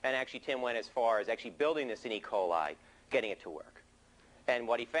this, and actually Tim went as far as actually building this in E. coli, getting it to work. And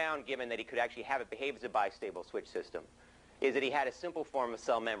what he found, given that he could actually have it behave as a bistable switch system, is that he had a simple form of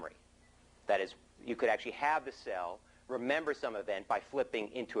cell memory. That is, you could actually have the cell remember some event by flipping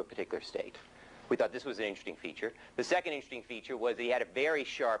into a particular state. We thought this was an interesting feature. The second interesting feature was that he had a very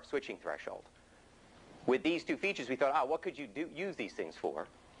sharp switching threshold. With these two features, we thought, what could you use these things for?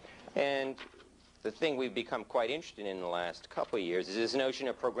 And the thing we've become quite interested in the last couple of years is this notion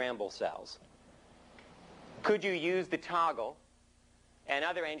of programmable cells. Could you use the toggle and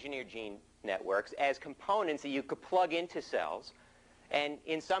other engineered gene networks as components that you could plug into cells and,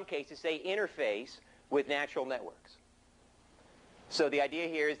 in some cases, say, interface with natural networks? So the idea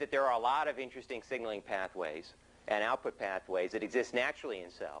here is that there are a lot of interesting signaling pathways and output pathways that exist naturally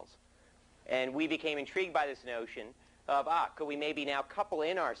in cells. And we became intrigued by this notion of, could we maybe now couple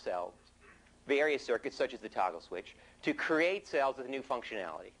in our cells various circuits, such as the toggle switch, to create cells with new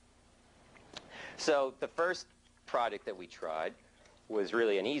functionality? So the first project that we tried was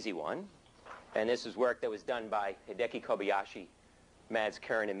really an easy one. And this is work that was done by Hideki Kobayashi, Mads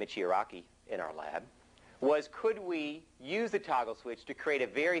Kern, and Michi Araki in our lab, was could we use the toggle switch to create a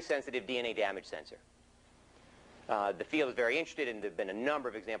very sensitive DNA damage sensor? The field is very interested, and there have been a number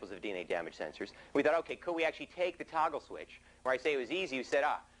of examples of DNA damage sensors. We thought, okay, could we actually take the toggle switch, where I say it was easy, you said,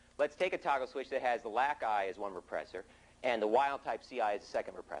 let's take a toggle switch that has the LAC-I as one repressor and the wild-type CI as a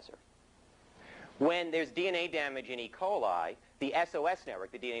second repressor. When there's DNA damage in E. coli, the SOS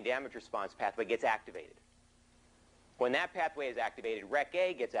network, the DNA damage response pathway, gets activated. When that pathway is activated,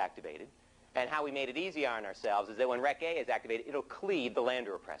 REC-A gets activated. And how we made it easier on ourselves is that when REC-A is activated, it'll cleave the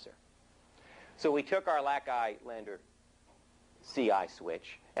Landor repressor. So we took our LAC-I Landor CI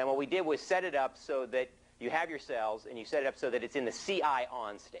switch, and what we did was set it up so that you have your cells, and you set it up so that it's in the CI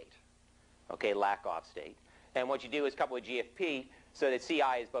on state, okay, LAC off state. And what you do is couple a GFP so that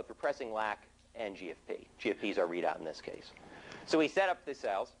CI is both repressing LAC and GFP. GFP is our readout in this case. So we set up the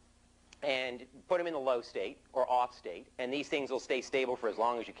cells and put them in the low state or off state, and these things will stay stable for as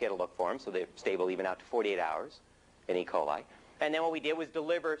long as you care to look for them, so they're stable even out to 48 hours in E. coli. And then what we did was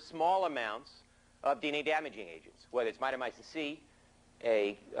deliver small amounts of DNA damaging agents, whether it's mitomycin C,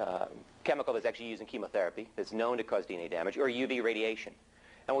 a chemical that's actually used in chemotherapy that's known to cause DNA damage, or UV radiation.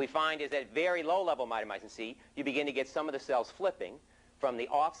 And what we find is that at very low level mitomycin C, you begin to get some of the cells flipping from the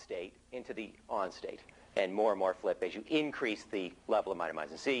off state into the on state, and more flip as you increase the level of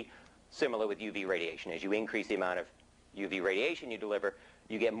mitomycin C. Similar with UV radiation. As you increase the amount of UV radiation you deliver,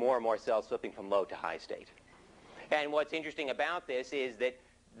 you get more and more cells flipping from low to high state. And what's interesting about this is that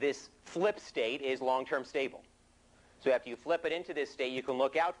this flip state is long-term stable. So after you flip it into this state, you can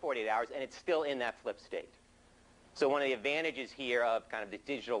look out 48 hours, and it's still in that flip state. So one of the advantages here of kind of the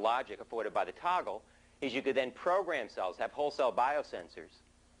digital logic afforded by the toggle is you could then program cells, have whole cell biosensors,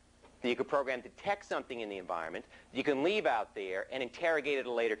 that you could program to detect something in the environment that you can leave out there and interrogate at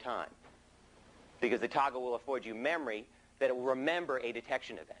a later time. Because the toggle will afford you memory that it will remember a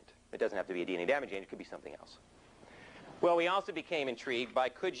detection event. It doesn't have to be a DNA damage agent, it could be something else. Well, we also became intrigued by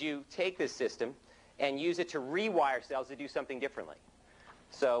could you take this system and use it to rewire cells to do something differently.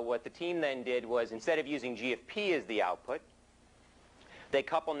 So what the team then did was, instead of using GFP as the output, they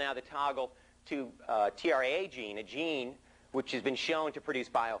couple now the toggle to TRAA gene, a gene which has been shown to produce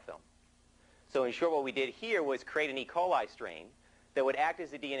biofilm. So in short, what we did here was create an E. coli strain that would act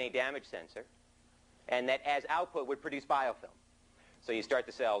as a DNA damage sensor, and that as output would produce biofilm. So you start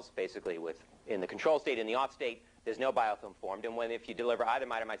the cells basically with, in the control state, in the off state, there's no biofilm formed, and if you deliver either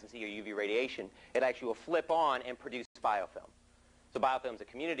mitomycin C or UV radiation, it actually will flip on and produce biofilm. So biofilm is a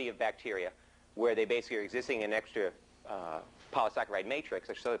community of bacteria where they basically are existing in extra polysaccharide matrix,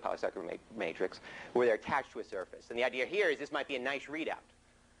 extracellular polysaccharide matrix, where they're attached to a surface. And the idea here is this might be a nice readout,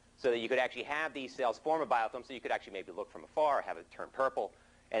 so that you could actually have these cells form a biofilm, so you could actually maybe look from afar or have it turn purple,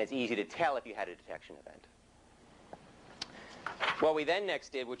 and it's easy to tell if you had a detection event. What we then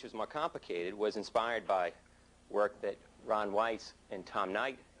next did, which was more complicated, was inspired by work that Ron Weiss and Tom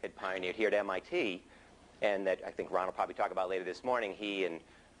Knight had pioneered here at MIT, and that I think Ron will probably talk about later this morning. He and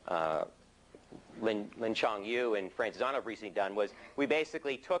Lin Chong Yu and Francis Arnold have recently done was we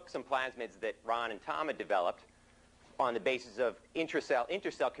basically took some plasmids that Ron and Tom had developed on the basis of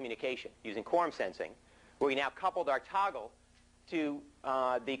intercell communication using quorum sensing, where we now coupled our toggle to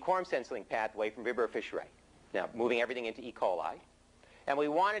the quorum sensing pathway from Vibrio fischeri. Now, moving everything into E. coli. And what we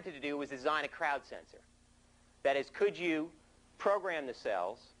wanted to do was design a crowd sensor. That is, could you program the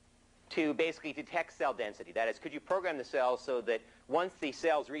cells to basically detect cell density? That is, could you program the cells so that once the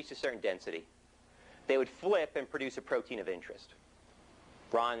cells reached a certain density, they would flip and produce a protein of interest?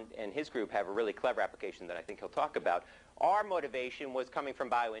 Ron and his group have a really clever application that I think he'll talk about. Our motivation was coming from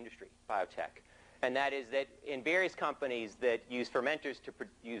bioindustry, biotech. And that is that in various companies that use fermenters to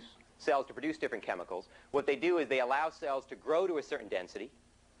use cells to produce different chemicals, what they do is they allow cells to grow to a certain density,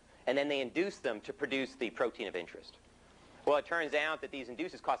 and then they induce them to produce the protein of interest. Well, it turns out that these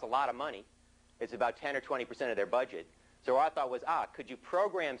inducers cost a lot of money. It's about 10 or 20% of their budget. So our thought was, could you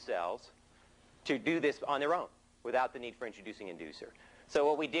program cells to do this on their own without the need for introducing inducer? So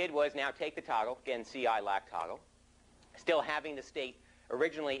what we did was now take the toggle, again, CI-LAC toggle, still having the state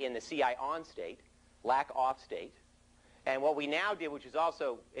originally in the CI on state, LAC off state. And what we now did, which is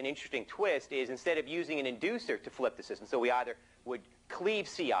also an interesting twist, is instead of using an inducer to flip the system, so we either would cleave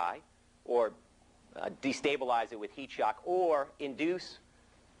CI or destabilize it with heat shock or induce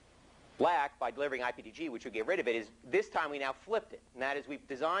LAC by delivering IPTG, which would get rid of it, is this time we now flipped it. And that is we've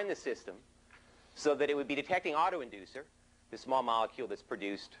designed the system so that it would be detecting autoinducer, the small molecule that's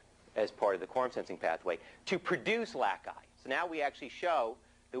produced as part of the quorum sensing pathway, to produce LAC-I. So now we actually show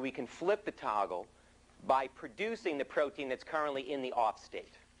that we can flip the toggle by producing the protein that's currently in the off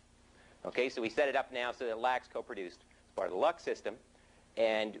state. Okay, so we set it up now so that LAC's co-produced as part of the LUX system.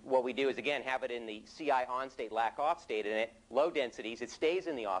 And what we do is, again, have it in the CI on state, LAC off state, and at low densities, it stays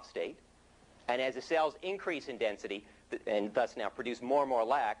in the off state. And as the cells increase in density, and thus now produce more and more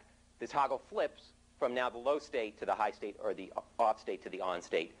LAC, the toggle flips from now the low state to the high state, or the off state to the on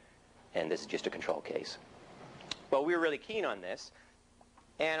state. And this is just a control case. Well, we were really keen on this.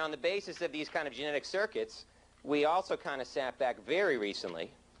 And on the basis of these kind of genetic circuits, we also kind of sat back very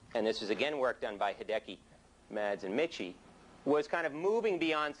recently, and this is again work done by Hideki, Mads, and Michi, was kind of moving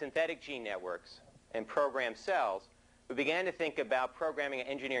beyond synthetic gene networks and programmed cells. We began to think about programming and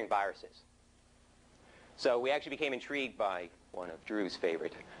engineering viruses. So we actually became intrigued by one of Drew's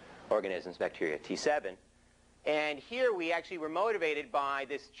favorite organisms, bacteria, T7. And here we actually were motivated by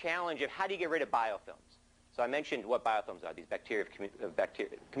this challenge of how do you get rid of biofilms? So I mentioned what biofilms are, these community of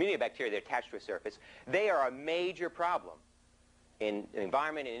bacteria that are attached to a surface. They are a major problem in the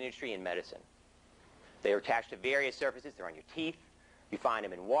environment, in industry, and medicine. They are attached to various surfaces. They're on your teeth. You find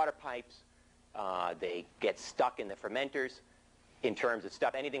them in water pipes. They get stuck in the fermenters. In terms of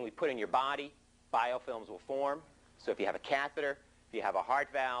stuff, anything we put in your body, biofilms will form. So if you have a catheter, if you have a heart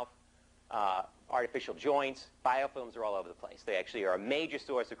valve, artificial joints, biofilms are all over the place. They actually are a major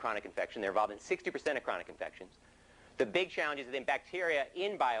source of chronic infection. They're involved in 60% of chronic infections. The big challenge is that bacteria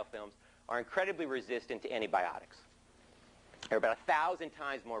in biofilms are incredibly resistant to antibiotics. They're about 1,000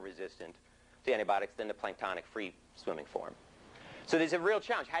 times more resistant to antibiotics than the planktonic free swimming form. So there's a real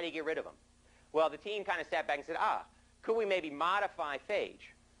challenge. How do you get rid of them? Well, the team kind of sat back and said, could we maybe modify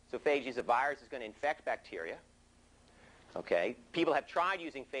phage? So phage is a virus that's going to infect bacteria. Okay. People have tried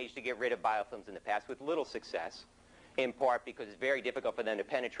using phage to get rid of biofilms in the past with little success, in part because it's very difficult for them to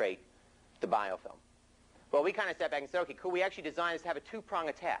penetrate the biofilm. Well, we kind of sat back and said, okay, could we actually design this to have a two-prong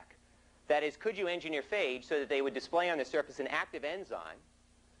attack? That is, could you engineer phage so that they would display on the surface an active enzyme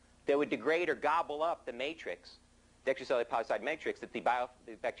that would degrade or gobble up the matrix, the extracellular polysaccharide matrix that the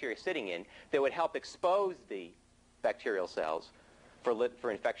bacteria is sitting in, that would help expose the bacterial cells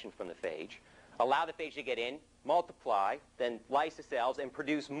for infection from the phage, allow the phage to get in, multiply, then lyse the cells, and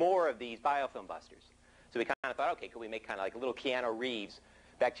produce more of these biofilm busters. So we kind of thought, okay, could we make kind of like a little Keanu Reeves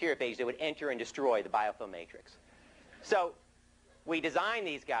bacteriophage that would enter and destroy the biofilm matrix? So we designed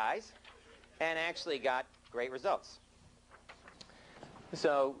these guys and actually got great results.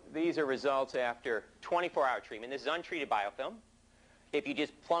 So these are results after 24-hour treatment. This is untreated biofilm. If you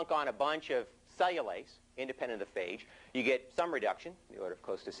just plunk on a bunch of cellulase, independent of the phage, you get some reduction, the order of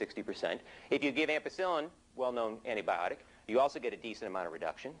close to 60%. If you give ampicillin, well-known antibiotic, you also get a decent amount of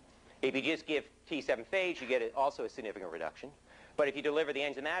reduction. If you just give T7 phage, you get also a significant reduction. But if you deliver the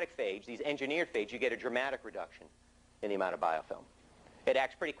enzymatic phage, these engineered phage, you get a dramatic reduction in the amount of biofilm. It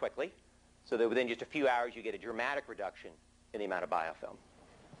acts pretty quickly, so that within just a few hours, you get a dramatic reduction in the amount of biofilm.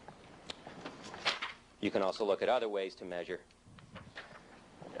 You can also look at other ways to measure.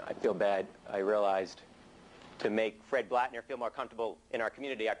 I feel bad. I realized to make Fred Blattner feel more comfortable in our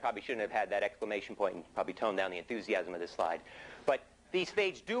community, I probably shouldn't have had that exclamation point and probably toned down the enthusiasm of this slide. But these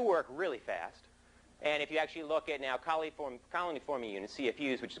phages do work really fast. And if you actually look at now colony-forming units,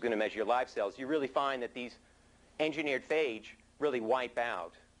 CFUs, which is going to measure your live cells, you really find that these engineered phage really wipe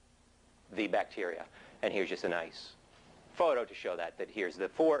out the bacteria. And here's just a nice photo to show that here's the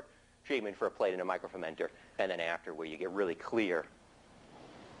treatment for a plate in a microfermenter, and then after where you get really clear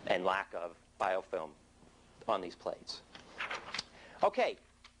and lack of biofilm on these plates. Okay,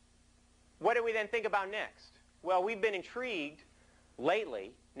 what do we then think about next? Well, we've been intrigued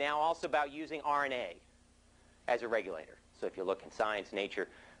lately now also about using RNA as a regulator. So if you look in Science, Nature,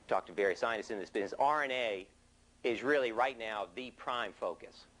 talk to various scientists in this business, RNA is really right now the prime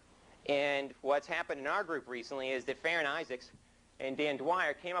focus. And what's happened in our group recently is that Farron Isaacs and Dan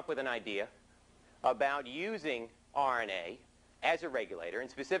Dwyer came up with an idea about using RNA as a regulator, and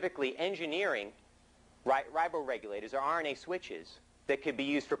specifically engineering riboregulators or RNA switches that could be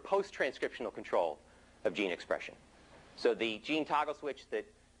used for post-transcriptional control of gene expression. So the gene toggle switch that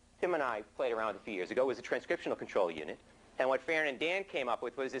Tim and I played around with a few years ago was a transcriptional control unit. And what Farron and Dan came up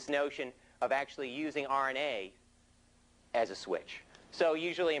with was this notion of actually using RNA as a switch. So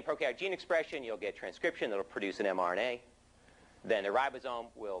usually in prokaryotic gene expression, you'll get transcription that will produce an mRNA. Then the ribosome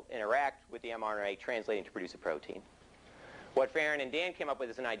will interact with the mRNA, translating to produce a protein. What Farron and Dan came up with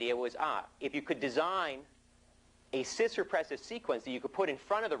as an idea was, if you could design a cis-repressive sequence that you could put in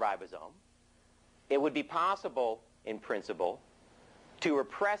front of the ribosome, it would be possible, in principle, to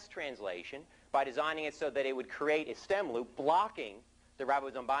repress translation by designing it so that it would create a stem loop blocking the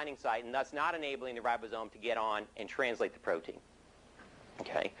ribosome binding site and thus not enabling the ribosome to get on and translate the protein.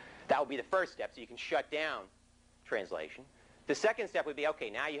 Okay? That would be the first step, so you can shut down translation. The second step would be, okay,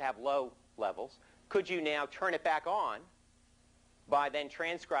 now you have low levels. Could you now turn it back on by then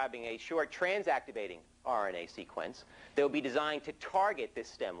transcribing a short transactivating RNA sequence that will be designed to target this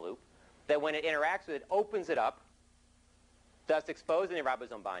stem loop, that when it interacts with it, opens it up, thus exposing the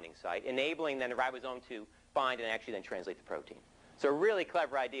ribosome binding site, enabling then the ribosome to bind and actually then translate the protein. So a really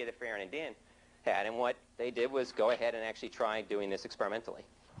clever idea that Farron and Dan had, and what they did was go ahead and actually try doing this experimentally.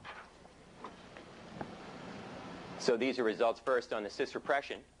 So these are results first on the cis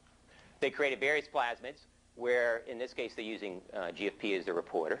repression. They created various plasmids where, in this case, they're using GFP as the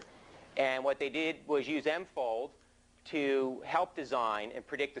reporter. And what they did was use M-fold to help design and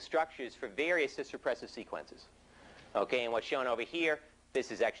predict the structures for various cis-repressive sequences. Okay, and what's shown over here,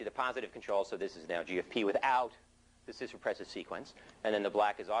 this is actually the positive control, so this is now GFP without the cis-repressive sequence, and then the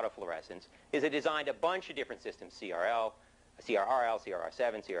black is autofluorescence, is they designed a bunch of different systems, CRL, CRRL,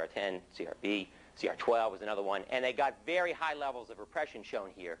 CRR7, CRR10, CRB, CR12 was another one, and they got very high levels of repression shown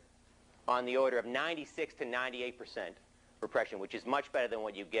here on the order of 96 to 98% repression, which is much better than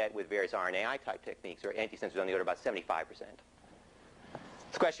what you get with various RNAi-type techniques or antisenses on the order of about 75%.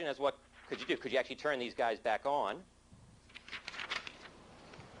 The question is, what could you do? Could you actually turn these guys back on?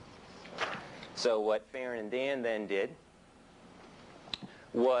 So what Farron and Dan then did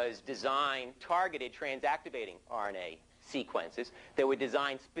was design targeted transactivating RNA sequences that were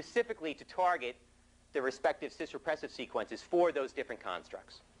designed specifically to target the respective cis-repressive sequences for those different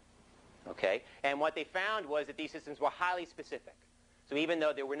constructs. Okay? And what they found was that these systems were highly specific. So even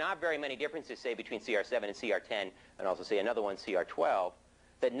though there were not very many differences, say, between CR7 and CR10, and also, say, another one, CR12,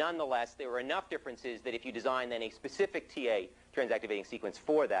 that nonetheless there were enough differences that if you design then a specific TA transactivating sequence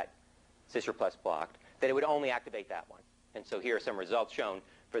for that cis-repress blocked, that it would only activate that one. And so here are some results shown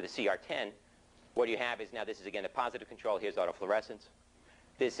for the CR10. What you have is now this is, again, the positive control. Here's autofluorescence.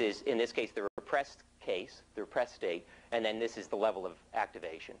 This is, in this case, the repressed case, the repressed state, and then this is the level of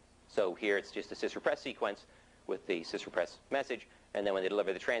activation. So here it's just a cis-repress sequence with the cis-repress message, and then when they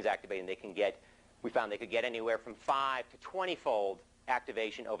deliver the transactivating, they can get, we found they could get anywhere from 5 to 20-fold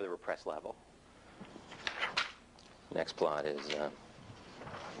activation over the repressed level. Next plot is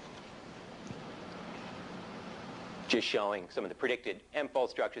just showing some of the predicted M-fold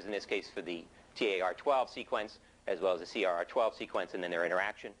structures, in this case for the TAR12 sequence, as well as the CRR12 sequence, and then their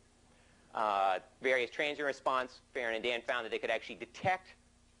interaction. Various transient response, Farron and Dan found that they could actually detect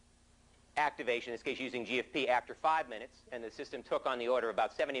activation, in this case using GFP, after 5 minutes, and the system took on the order of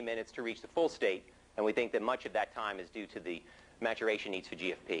about 70 minutes to reach the full state, and we think that much of that time is due to the maturation needs for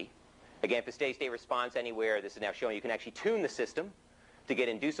GFP. Again, for steady-state response anywhere, this is now showing you can actually tune the system to get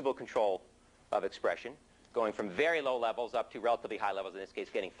inducible control of expression, going from very low levels up to relatively high levels, in this case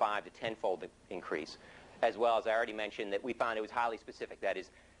getting 5 to 10-fold increase, as well as I already mentioned that we found it was highly specific. That is,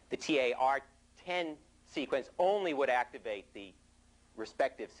 the TAR10 sequence only would activate the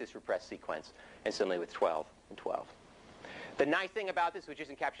respective cis-repressed sequence, and similarly with 12 and 12. The nice thing about this, which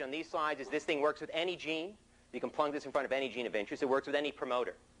isn't captured on these slides, is this thing works with any gene. You can plug this in front of any gene of interest. It works with any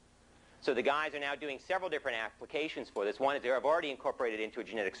promoter. So the guys are now doing several different applications for this. One is they've already incorporated into a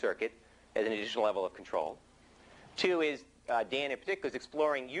genetic circuit as an additional level of control. Two is, Dan in particular is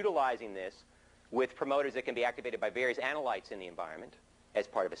exploring utilizing this with promoters that can be activated by various analytes in the environment as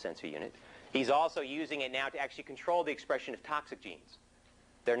part of a sensor unit. He's also using it now to actually control the expression of toxic genes.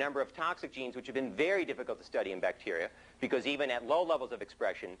 There are a number of toxic genes which have been very difficult to study in bacteria because even at low levels of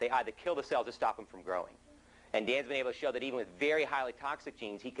expression, they either kill the cells or stop them from growing. And Dan's been able to show that even with very highly toxic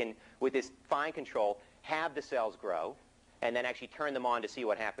genes, he can, with this fine control, have the cells grow and then actually turn them on to see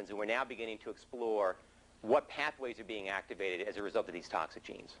what happens. And we're now beginning to explore what pathways are being activated as a result of these toxic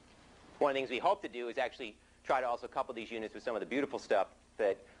genes. One of the things we hope to do is actually try to also couple these units with some of the beautiful stuff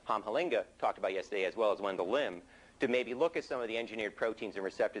that Ham Halinga talked about yesterday, as well as Wendell Lim, to maybe look at some of the engineered proteins and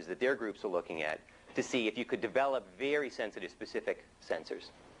receptors that their groups are looking at to see if you could develop very sensitive, specific sensors.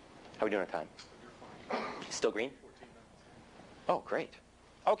 How are we doing on time? Still green? 14 minutes. Oh, great.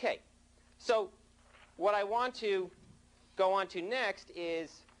 Okay. So what I want to go on to next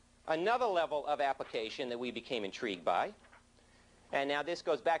is another level of application that we became intrigued by. And now this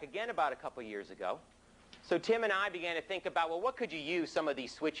goes back again about a couple years ago. So Tim and I began to think about, well, what could you use some of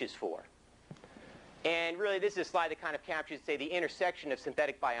these switches for? And really, this is a slide that kind of captures, say, the intersection of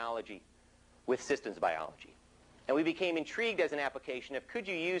synthetic biology with systems biology. And we became intrigued as an application of could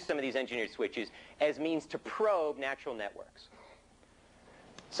you use some of these engineered switches as means to probe natural networks?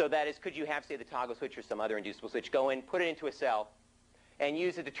 So that is, could you have, say, the toggle switch or some other inducible switch, go in, put it into a cell, and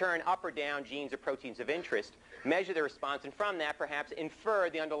use it to turn up or down genes or proteins of interest, measure the response, and from that, perhaps, infer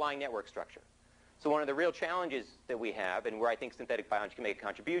the underlying network structure. So one of the real challenges that we have, and where I think synthetic biology can make a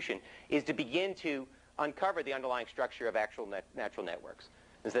contribution, is to begin to uncover the underlying structure of actual natural networks.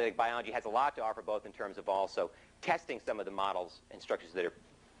 Synthetic biology has a lot to offer, both in terms of also testing some of the models and structures that are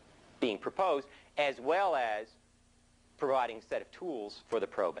being proposed, as well as providing a set of tools for the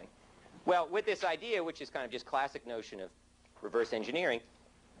probing. Well, with this idea, which is kind of just classic notion of reverse engineering,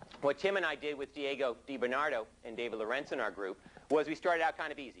 what Tim and I did with Diego DiBernardo and David Lorenz in our group was we started out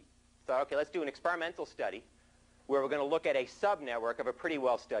kind of easy. Thought, okay, let's do an experimental study where we're going to look at a subnetwork of a pretty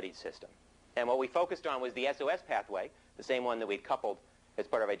well-studied system. And what we focused on was the SOS pathway, the same one that we'd coupled as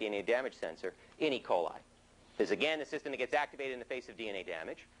part of our DNA damage sensor, in E. coli. This is, again, the system that gets activated in the face of DNA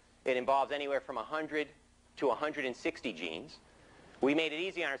damage. It involves anywhere from 100 to 160 genes. We made it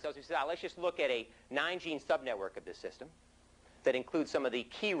easy on ourselves. We said, let's just look at a 9-gene subnetwork of this system that includes some of the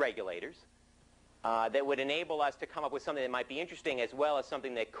key regulators that would enable us to come up with something that might be interesting as well as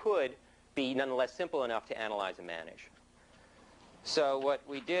something that could be nonetheless simple enough to analyze and manage. So what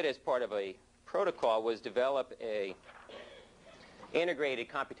we did as part of a protocol was develop a integrated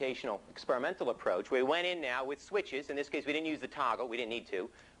computational experimental approach. We went in now with switches. In this case, we didn't use the toggle. We didn't need to.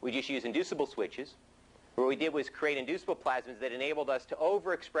 We just used inducible switches. What we did was create inducible plasmids that enabled us to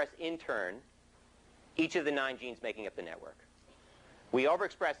overexpress in turn each of the 9 genes making up the network. We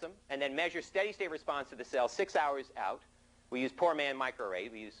overexpress them and then measure steady-state response to the cell 6 hours out. We use poor man microarray.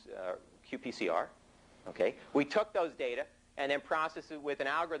 We use qPCR. Okay? We took those data and then processed it with an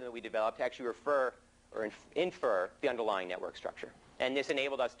algorithm that we developed to actually refer or infer the underlying network structure. And this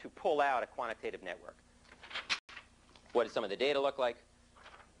enabled us to pull out a quantitative network. What does some of the data look like?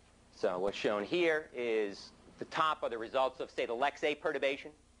 So what's shown here is the top are the results of, say, the LEX-A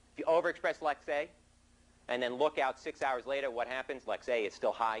perturbation. If you overexpress LEX-A and then look out 6 hours later, what happens? LEX-A is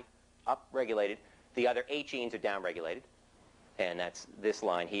still high, up-regulated. The other 8 genes are down-regulated. And that's this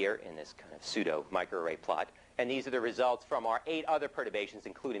line here in this kind of pseudo microarray plot. And these are the results from our 8 other perturbations,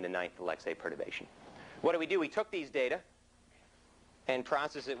 including the 9th LEX-A perturbation. What do? We took these data and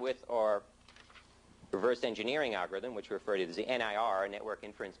processed it with our reverse engineering algorithm, which we refer to as the NIR, Network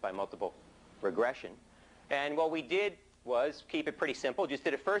Inference by Multiple Regression. And what we did was keep it pretty simple. Just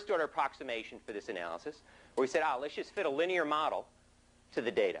did a first-order approximation for this analysis, where we said, let's just fit a linear model to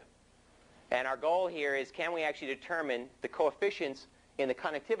the data. And our goal here is, can we actually determine the coefficients in the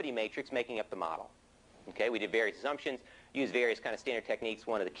connectivity matrix making up the model? Okay, we did various assumptions, used various kind of standard techniques.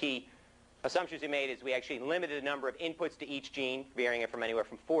 One of the key assumptions we made is we actually limited the number of inputs to each gene, varying it from anywhere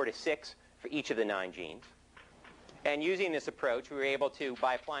from 4 to 6 for each of the 9 genes. And using this approach, we were able to,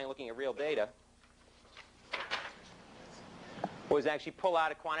 by looking at real data, was actually pull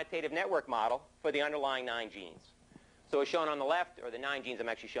out a quantitative network model for the underlying 9 genes. So as shown on the left, or the 9 genes, I'm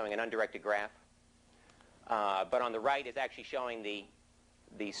actually showing an undirected graph. But on the right is actually showing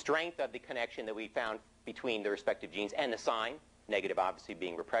the strength of the connection that we found between the respective genes and the sign, negative obviously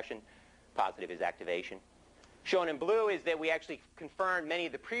being repression, positive is activation. Shown in blue is that we actually confirmed many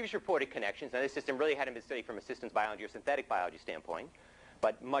of the previous reported connections. Now, this system really hadn't been studied from a systems biology or synthetic biology standpoint,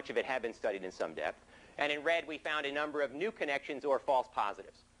 but much of it had been studied in some depth. And in red, we found a number of new connections or false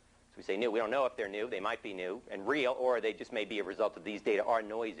positives. So we say new. We don't know if they're new. They might be new and real, or they just may be a result of these data are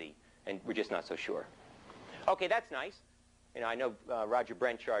noisy, and we're just not so sure. Okay, that's nice. I know Roger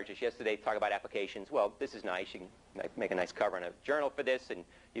Brent charged us yesterday to talk about applications. Well, this is nice. You can make a nice cover in a journal for this, and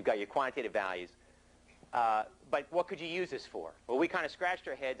you've got your quantitative values. But what could you use this for? Well, we kind of scratched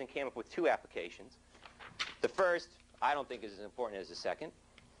our heads and came up with 2 applications. The first, I don't think is as important as the second.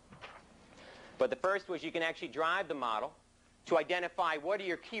 But the first was you can actually drive the model to identify what are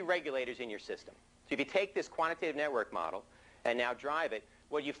your key regulators in your system. So if you take this quantitative network model and now drive it,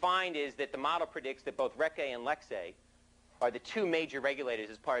 what you find is that the model predicts that both REC-A and LEX-A are the 2 major regulators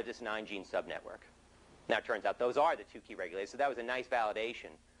as part of this 9-gene subnetwork. Now, it turns out those are the 2 key regulators, so that was a nice validation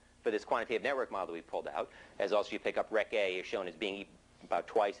for this quantitative network model that we pulled out, as also you pick up REC-A is shown as being about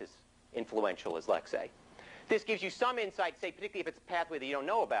twice as influential as LEX-A. This gives you some insight, say, particularly if it's a pathway that you don't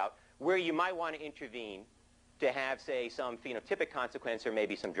know about, where you might want to intervene to have, say, some phenotypic consequence or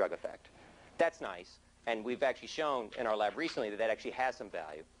maybe some drug effect. That's nice, and we've actually shown in our lab recently that that actually has some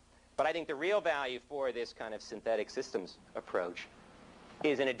value. But I think the real value for this kind of synthetic systems approach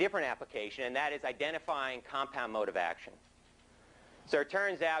is in a different application, and that is identifying compound mode of action. So it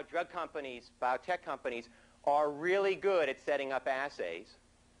turns out drug companies, biotech companies, are really good at setting up assays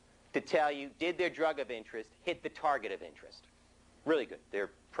to tell you, did their drug of interest hit the target of interest? Really good. They're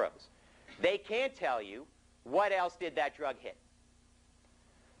pros. They can't tell you what else did that drug hit.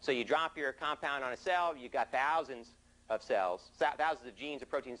 So you drop your compound on a cell, you've got thousands of cells, thousands of genes or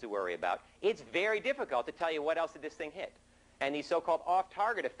proteins to worry about. It's very difficult to tell you what else did this thing hit. And these so-called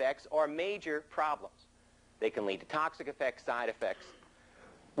off-target effects are major problems. They can lead to toxic effects, side effects.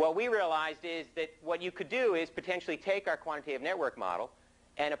 What we realized is that what you could do is potentially take our quantitative network model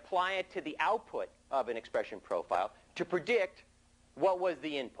and apply it to the output of an expression profile to predict what was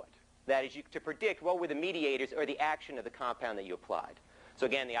the input. That is, to predict what were the mediators or the action of the compound that you applied. So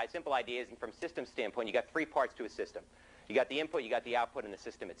again, the simple idea is, from a system standpoint, you got 3 parts to a system. You got the input, you got the output, and the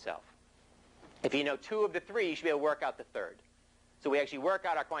system itself. If you know 2 of the 3, you should be able to work out the 3rd. So we actually work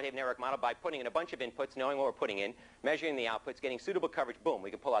out our quantitative network model by putting in a bunch of inputs, knowing what we're putting in, measuring the outputs, getting suitable coverage, boom, we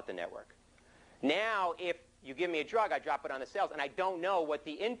can pull out the network. Now, if you give me a drug, I drop it on the cells, and I don't know what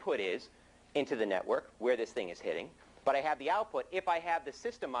the input is into the network, where this thing is hitting, but I have the output. If I have the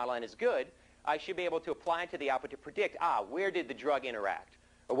system model and it's good, I should be able to apply it to the output to predict, where did the drug interact?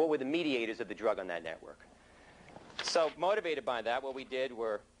 Or what were the mediators of the drug on that network? So motivated by that, what we did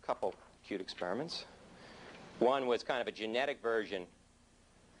were a couple cute experiments. One was kind of a genetic version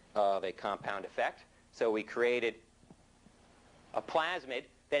of a compound effect. So we created a plasmid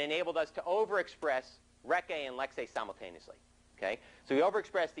that enabled us to overexpress RecA and LexA simultaneously. Okay? So we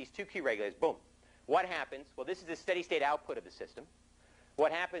overexpress these two key regulators. Boom. What happens? Well, this is the steady state output of the system.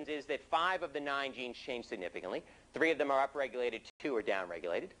 What happens is that 5 of the 9 genes change significantly. 3 of them are upregulated, 2 are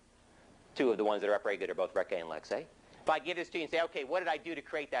downregulated. 2 of the ones that are upregulated are both RecA and LexA. If I give this to you and say, okay, what did I do to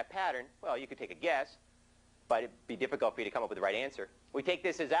create that pattern? Well, you could take a guess, but it'd be difficult for you to come up with the right answer. We take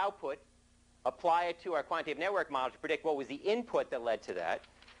this as output, apply it to our quantitative network model to predict what was the input that led to that.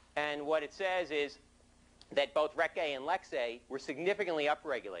 And what it says is that both RecA and LexA were significantly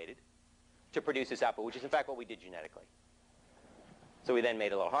upregulated to produce this output, which is in fact what we did genetically. So we then made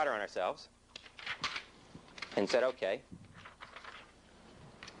it a little harder on ourselves and said, okay,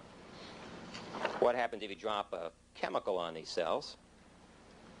 what happens if you drop a chemical on these cells?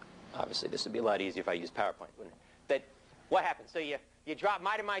 Obviously, this would be a lot easier if I used PowerPoint, wouldn't it? What happens? So you drop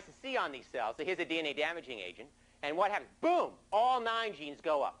mitomycin C on these cells. So here's a DNA damaging agent. And what happens? Boom! All 9 genes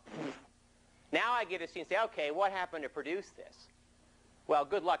go up. Now I get to see and say, okay, what happened to produce this? Well,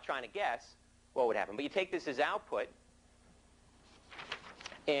 good luck trying to guess what would happen. But you take this as output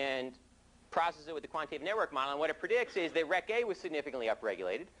and process it with the quantitative network model. And what it predicts is that RecA was significantly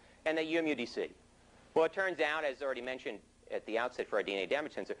upregulated and that UMUDC. Well, it turns out, as already mentioned at the outset for our DNA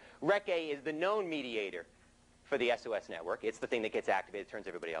damage sensor, RecA is the known mediator for the SOS network. It's the thing that gets activated, turns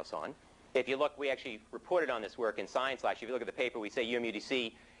everybody else on. If you look, we actually reported on this work in Science Last. If you look at the paper, we say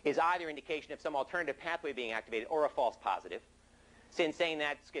UMUDC is either indication of some alternative pathway being activated or a false positive. Since saying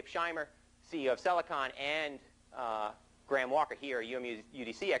that, Skip Scheimer, CEO of Celicon, and Graham Walker here, a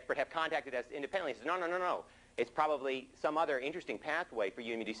UMUDC expert, have contacted us independently and said, no. It's probably some other interesting pathway for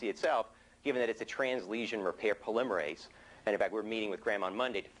UMUDC itself, given that it's a translesion repair polymerase. And in fact, we're meeting with Graham on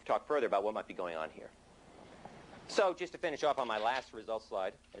Monday to talk further about what might be going on here. So just to finish off on my last results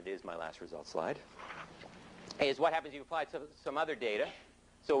slide, it is my last results slide, is what happens if you apply some other data.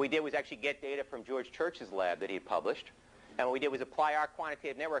 So what we did was actually get data from George Church's lab that he had published. And what we did was apply our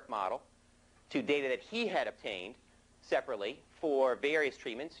quantitative network model to data that he had obtained separately for various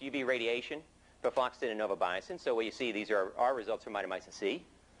treatments, UV radiation, perfloxacin, and novobiocin. So what you see, these are our results for mitomycin C.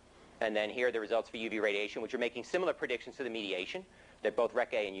 And then here are the results for UV radiation, which are making similar predictions to the mediation, that both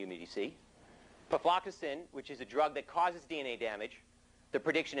RecA and UMUDC. Perfloxacin, which is a drug that causes DNA damage, the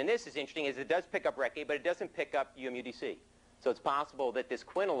prediction in this is interesting, is it does pick up RecA, but it doesn't pick up UMUDC. So it's possible that this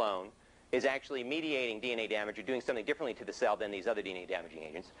quinolone is actually mediating DNA damage or doing something differently to the cell than these other DNA damaging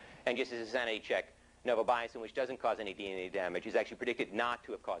agents. And just as a sanity check, novobiocin, which doesn't cause any DNA damage, is actually predicted not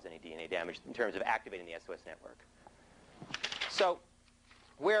to have caused any DNA damage in terms of activating the SOS network. So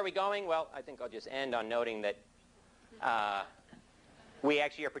where are we going? Well, I think I'll just end on noting that we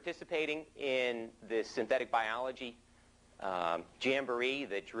actually are participating in this synthetic biology jamboree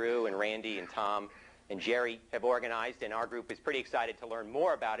that Drew and Randy and Tom and Jerry have organized, and our group is pretty excited to learn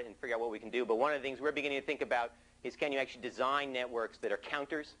more about it and figure out what we can do. But one of the things we're beginning to think about is, can you actually design networks that are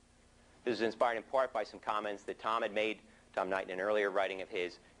counters? This is inspired in part by some comments that Tom had made, Tom Knight, in an earlier writing of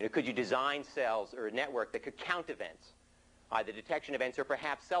his. Could you design cells or a network that could count events, either detection events or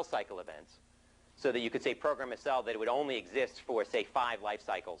perhaps cell cycle events, so that you could, say, program a cell that it would only exist for, say, 5 life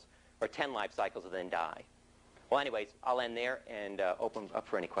cycles or 10 life cycles and then die? Well, anyways, I'll end there and open up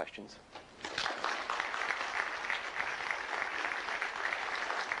for any questions.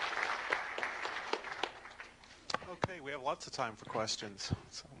 Okay, we have lots of time for questions.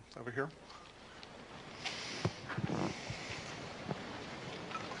 So, over here.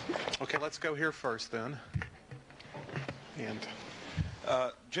 Okay, let's go here first then. And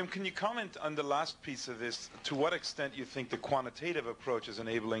Jim, can you comment on the last piece of this? To what extent you think the quantitative approach is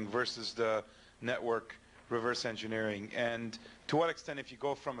enabling versus the network reverse engineering? And to what extent, if you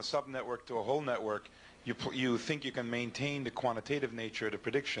go from a subnetwork to a whole network, you think you can maintain the quantitative nature of the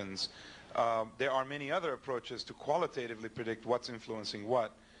predictions? There are many other approaches to qualitatively predict what's influencing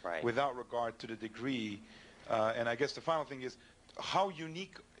what, right, without regard to the degree. And I guess the final thing is, how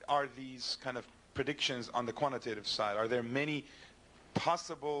unique are these kind of predictions on the quantitative side? Are there many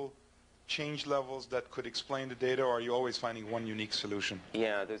possible change levels that could explain the data, or are you always finding one unique solution?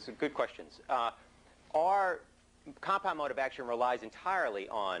 Yeah, those are good questions. Our compound mode of action relies entirely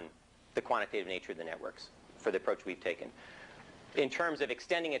on the quantitative nature of the networks for the approach we've taken. In terms of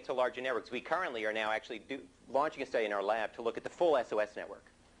extending it to larger networks, we currently are now actually launching a study in our lab to look at the full SOS network.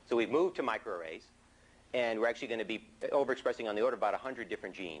 So we've moved to microarrays, and we're actually going to be overexpressing on the order of about 100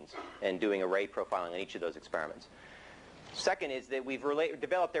 different genes and doing array profiling on each of those experiments. Second is that we've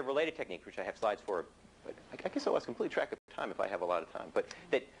developed a related technique, which I have slides for, but I guess I lost complete track of time if I have a lot of time, but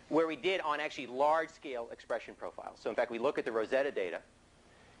that where we did on actually large-scale expression profiles. So in fact, we look at the Rosetta data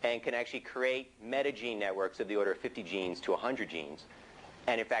and can actually create metagene networks of the order of 50 genes to 100 genes,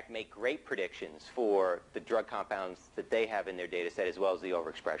 and in fact make great predictions for the drug compounds that they have in their data set as well as the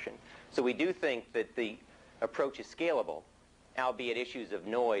overexpression. So we do think that the approach is scalable, albeit issues of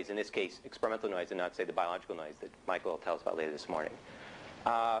noise, in this case experimental noise and not say the biological noise that Michael will tell us about later this morning.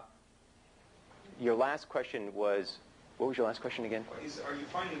 Your last question was, what was your last question again? Are you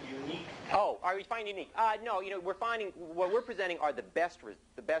finding unique? Oh, are we finding unique? No, we're finding what we're presenting are the best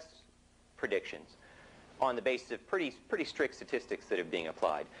predictions on the basis of pretty strict statistics that are being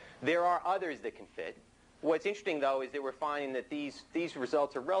applied. There are others that can fit. What's interesting, though, is that we're finding that these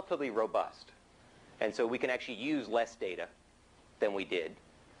results are relatively robust. And so we can actually use less data than we did,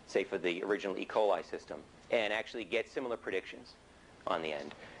 say, for the original E. coli system, and actually get similar predictions on the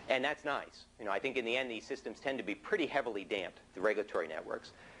end. And that's nice. I think in the end, these systems tend to be pretty heavily damped, the regulatory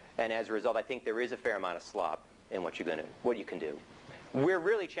networks. And as a result, I think there is a fair amount of slop in what you can do. We're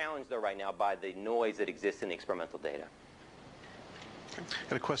really challenged, though, right now by the noise that exists in the experimental data.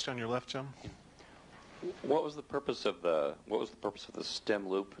 Got a question on your left, Jim? What was the purpose of the stem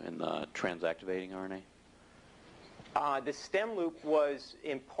loop in the transactivating RNA? The stem loop was,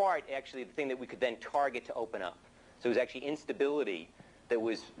 in part, actually the thing that we could then target to open up. So it was actually instability that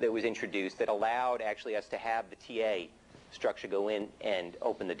was introduced that allowed actually us to have the TA structure go in and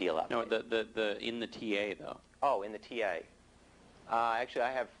open the deal up. No, in the TA though. Oh, in the TA. Actually,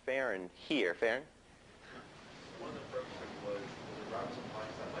 I have Farron here. Farron? One of the purposes was the ribosome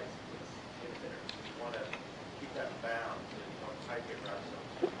binds that lysosomal inhibitor. You want to keep that bound so you don't titrate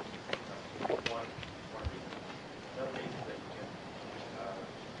ribosomes. One reason. Another reason is that you can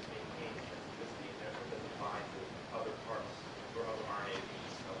maintain specificity and therefore doesn't bind to other parts or other RNAs in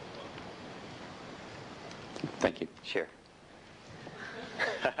the cell. Thank you. Sure.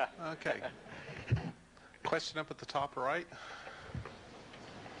 Okay. Question up at the top right.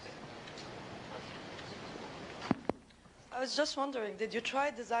 I was just wondering, did you try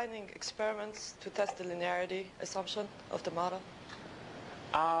designing experiments to test the linearity assumption of the model?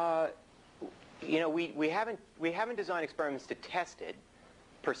 We haven't designed experiments to test it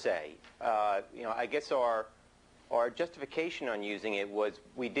per se. I guess our justification on using it was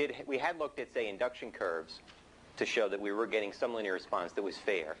we had looked at, say, induction curves to show that we were getting some linear response that was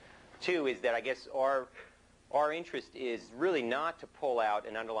fair. Two is that I guess our interest is really not to pull out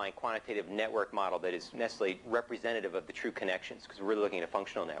an underlying quantitative network model that is necessarily representative of the true connections, because we're really looking at a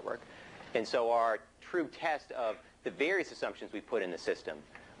functional network. And so our true test of the various assumptions we put in the system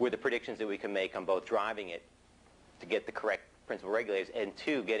were the predictions that we can make on both driving it to get the correct principal regulators, and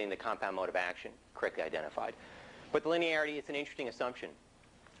two, getting the compound mode of action correctly identified. But the linearity, it's an interesting assumption.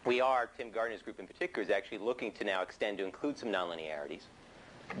 Tim Gardner's group in particular, is actually looking to now extend to include some nonlinearities.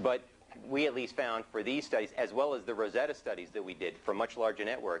 But we at least found for these studies, as well as the Rosetta studies that we did for much larger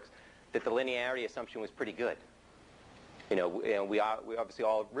networks, that the linearity assumption was pretty good. We obviously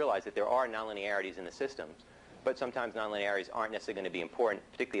all realize that there are nonlinearities in the systems, but sometimes nonlinearities aren't necessarily going to be important,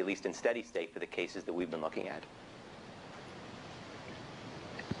 particularly at least in steady state for the cases that we've been looking at.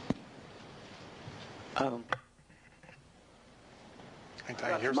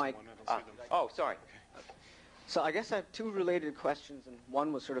 Here's Mike. one. I don't see them. Oh, sorry. So I guess I have two related questions, and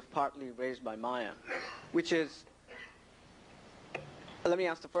one was sort of partly raised by Maya, which is, let me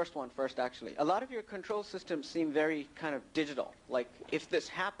ask the first one first, actually. A lot of your control systems seem very kind of digital. Like, if this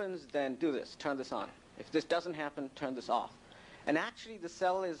happens, then do this, turn this on. If this doesn't happen, turn this off. And actually, the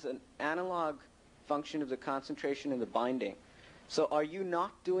cell is an analog function of the concentration and the binding. So are you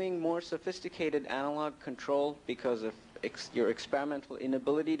not doing more sophisticated analog control because of your experimental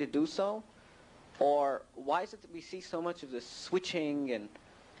inability to do so? Or why is it that we see so much of this switching and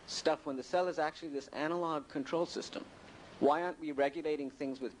stuff when the cell is actually this analog control system? Why aren't we regulating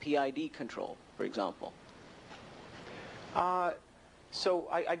things with PID control, for example? So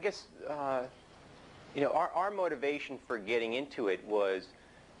I guess our motivation for getting into it was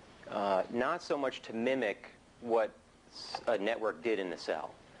not so much to mimic what a network did in the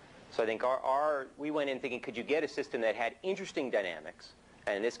cell. So I think we went in thinking, could you get a system that had interesting dynamics,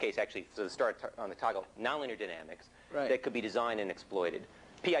 and in this case, actually, so to start on the toggle, nonlinear dynamics, right, that could be designed and exploited.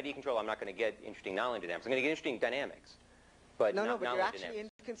 PID control, I'm not going to get interesting nonlinear dynamics. I'm going to get interesting dynamics, but no, not but you're actually dynamics.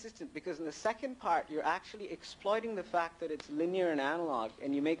 inconsistent, because in the second part, you're actually exploiting the fact that it's linear and analog,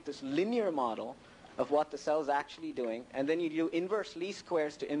 and you make this linear model of what the cell's actually doing, and then you do inverse least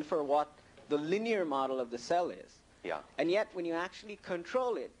squares to infer what the linear model of the cell is. Yeah. And yet, when you actually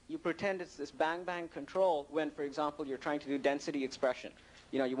control it, you pretend it's this bang-bang control when, for example, you're trying to do density expression.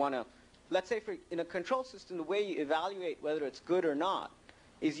 You want to let's say in a control system, the way you evaluate whether it's good or not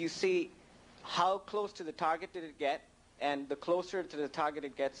is you see how close to the target did it get, and the closer to the target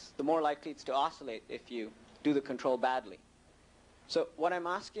it gets, the more likely it's to oscillate if you do the control badly. So what I'm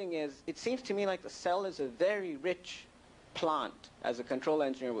asking is, it seems to me like the cell is a very rich plant, as a control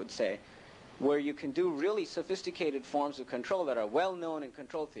engineer would say, where you can do really sophisticated forms of control that are well known in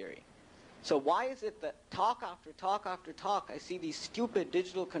control theory. So why is it that talk after talk after talk, I see these stupid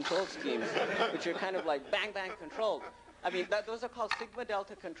digital control schemes, which are kind of like bang, bang controlled? I mean, those are called sigma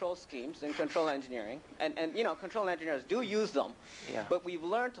delta control schemes in control engineering. And you know, control engineers do use them. Yeah. But we've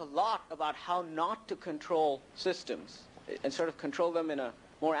learned a lot about how not to control systems and sort of control them in a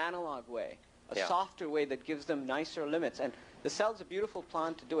more analog way, a softer way that gives them nicer limits. And the cell's a beautiful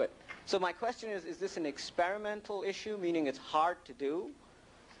plant to do it. So my question is this an experimental issue, meaning it's hard to do?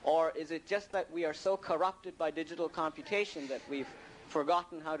 Or is it just that we are so corrupted by digital computation that we've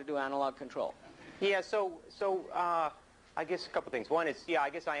forgotten how to do analog control? Yeah, so I guess a couple things. One is, I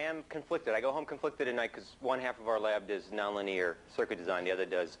guess I am conflicted. I go home conflicted at night because one half of our lab does nonlinear circuit design, the other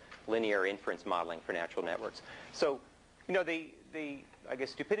does linear inference modeling for natural networks. So, you know, the I guess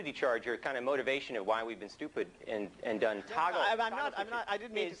stupidity charge or kind of motivation of why we've been stupid and done toggle. I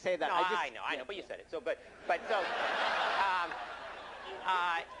didn't mean to say that. No, I know, but you said it. So,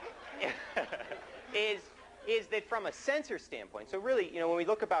 is that from a sensor standpoint, so really, you know, when we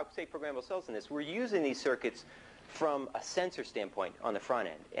look about, say, programmable cells in this, we're using these circuits from a sensor standpoint on the front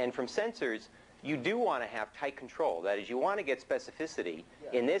end. And from sensors, you do want to have tight control. That is, you want to get specificity,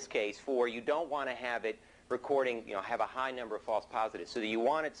 in this case, for you don't want to have it recording, you know, have a high number of false positives. So that you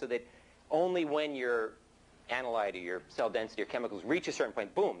want it so that only when your analyte or your cell density or chemicals reach a certain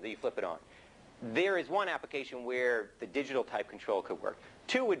point, boom, that you flip it on. There is one application where the digital type control could work.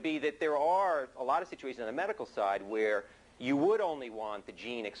 Two would be that there are a lot of situations on the medical side where you would only want the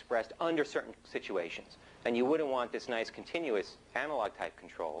gene expressed under certain situations. And you wouldn't want this nice continuous analog type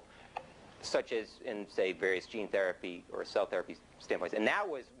control, such as in, say, various gene therapy or cell therapy standpoints. And that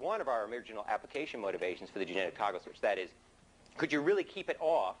was one of our original application motivations for the genetic toggle switch. That is, could you really keep it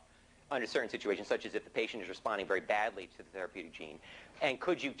off under certain situations, such as if the patient is responding very badly to the therapeutic gene? And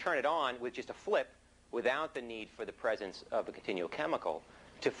could you turn it on with just a flip without the need for the presence of a continual chemical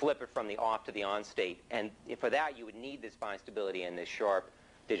to flip it from the off to the on state? And for that, you would need this bistability and this sharp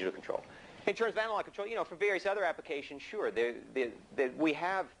digital control. In terms of analog control, you know, for various other applications, sure, we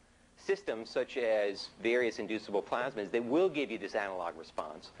have systems such as various inducible plasmids that will give you this analog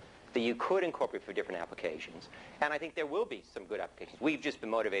response that you could incorporate for different applications. And I think there will be some good applications. We've just been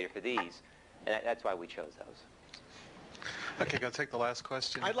motivated for these, and that's why we chose those. Okay, going to take the last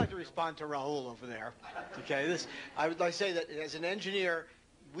question. I'd like to respond to Rahul over there. Okay, I would like to say that as an engineer,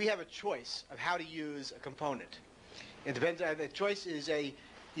 we have a choice of how to use a component. It depends. The choice is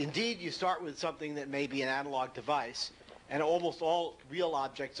indeed, you start with something that may be an analog device, and almost all real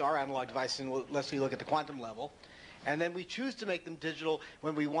objects are analog devices unless we look at the quantum level. And then we choose to make them digital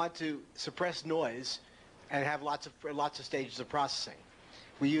when we want to suppress noise and have lots of stages of processing.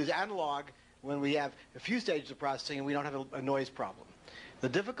 We use analog when we have a few stages of processing and we don't have a noise problem. The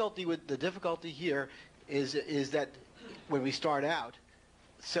difficulty here is that when we start out,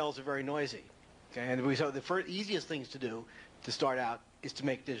 cells are very noisy. Okay? And so the easiest things to do to start out is to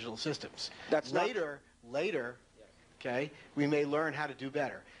make digital systems. That's later, okay, we may learn how to do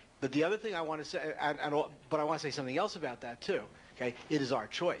better. But the other thing I want to say, but I want to say something else about that too. Okay, it is our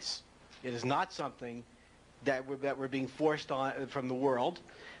choice. It is not something that we're being forced on from the world.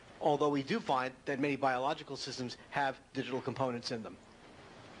 Although we do find that many biological systems have digital components in them.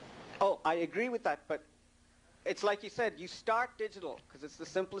 Oh, I agree with that, but it's like you said, you start digital because it's the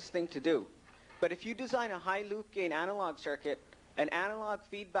simplest thing to do. But if you design a high loop gain analog circuit, an analog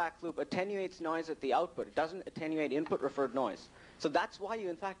feedback loop attenuates noise at the output. It doesn't attenuate input referred noise. So that's why you,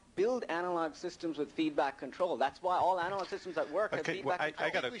 in fact, build analog systems with feedback control. That's why all analog systems that work have feedback control.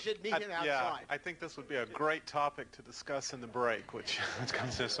 I think we should meet him outside. Yeah, I think this would be a great topic to discuss in the break, which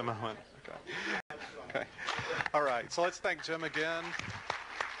comes in just a moment. Okay. All right, so let's thank Jim again.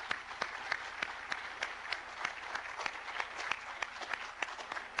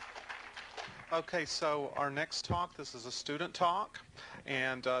 Okay, so our next talk, this is a student talk,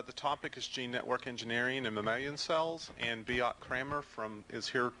 and the topic is gene network engineering and mammalian cells, and Beat Kramer is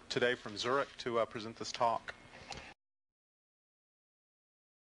here today from Zurich to present this talk.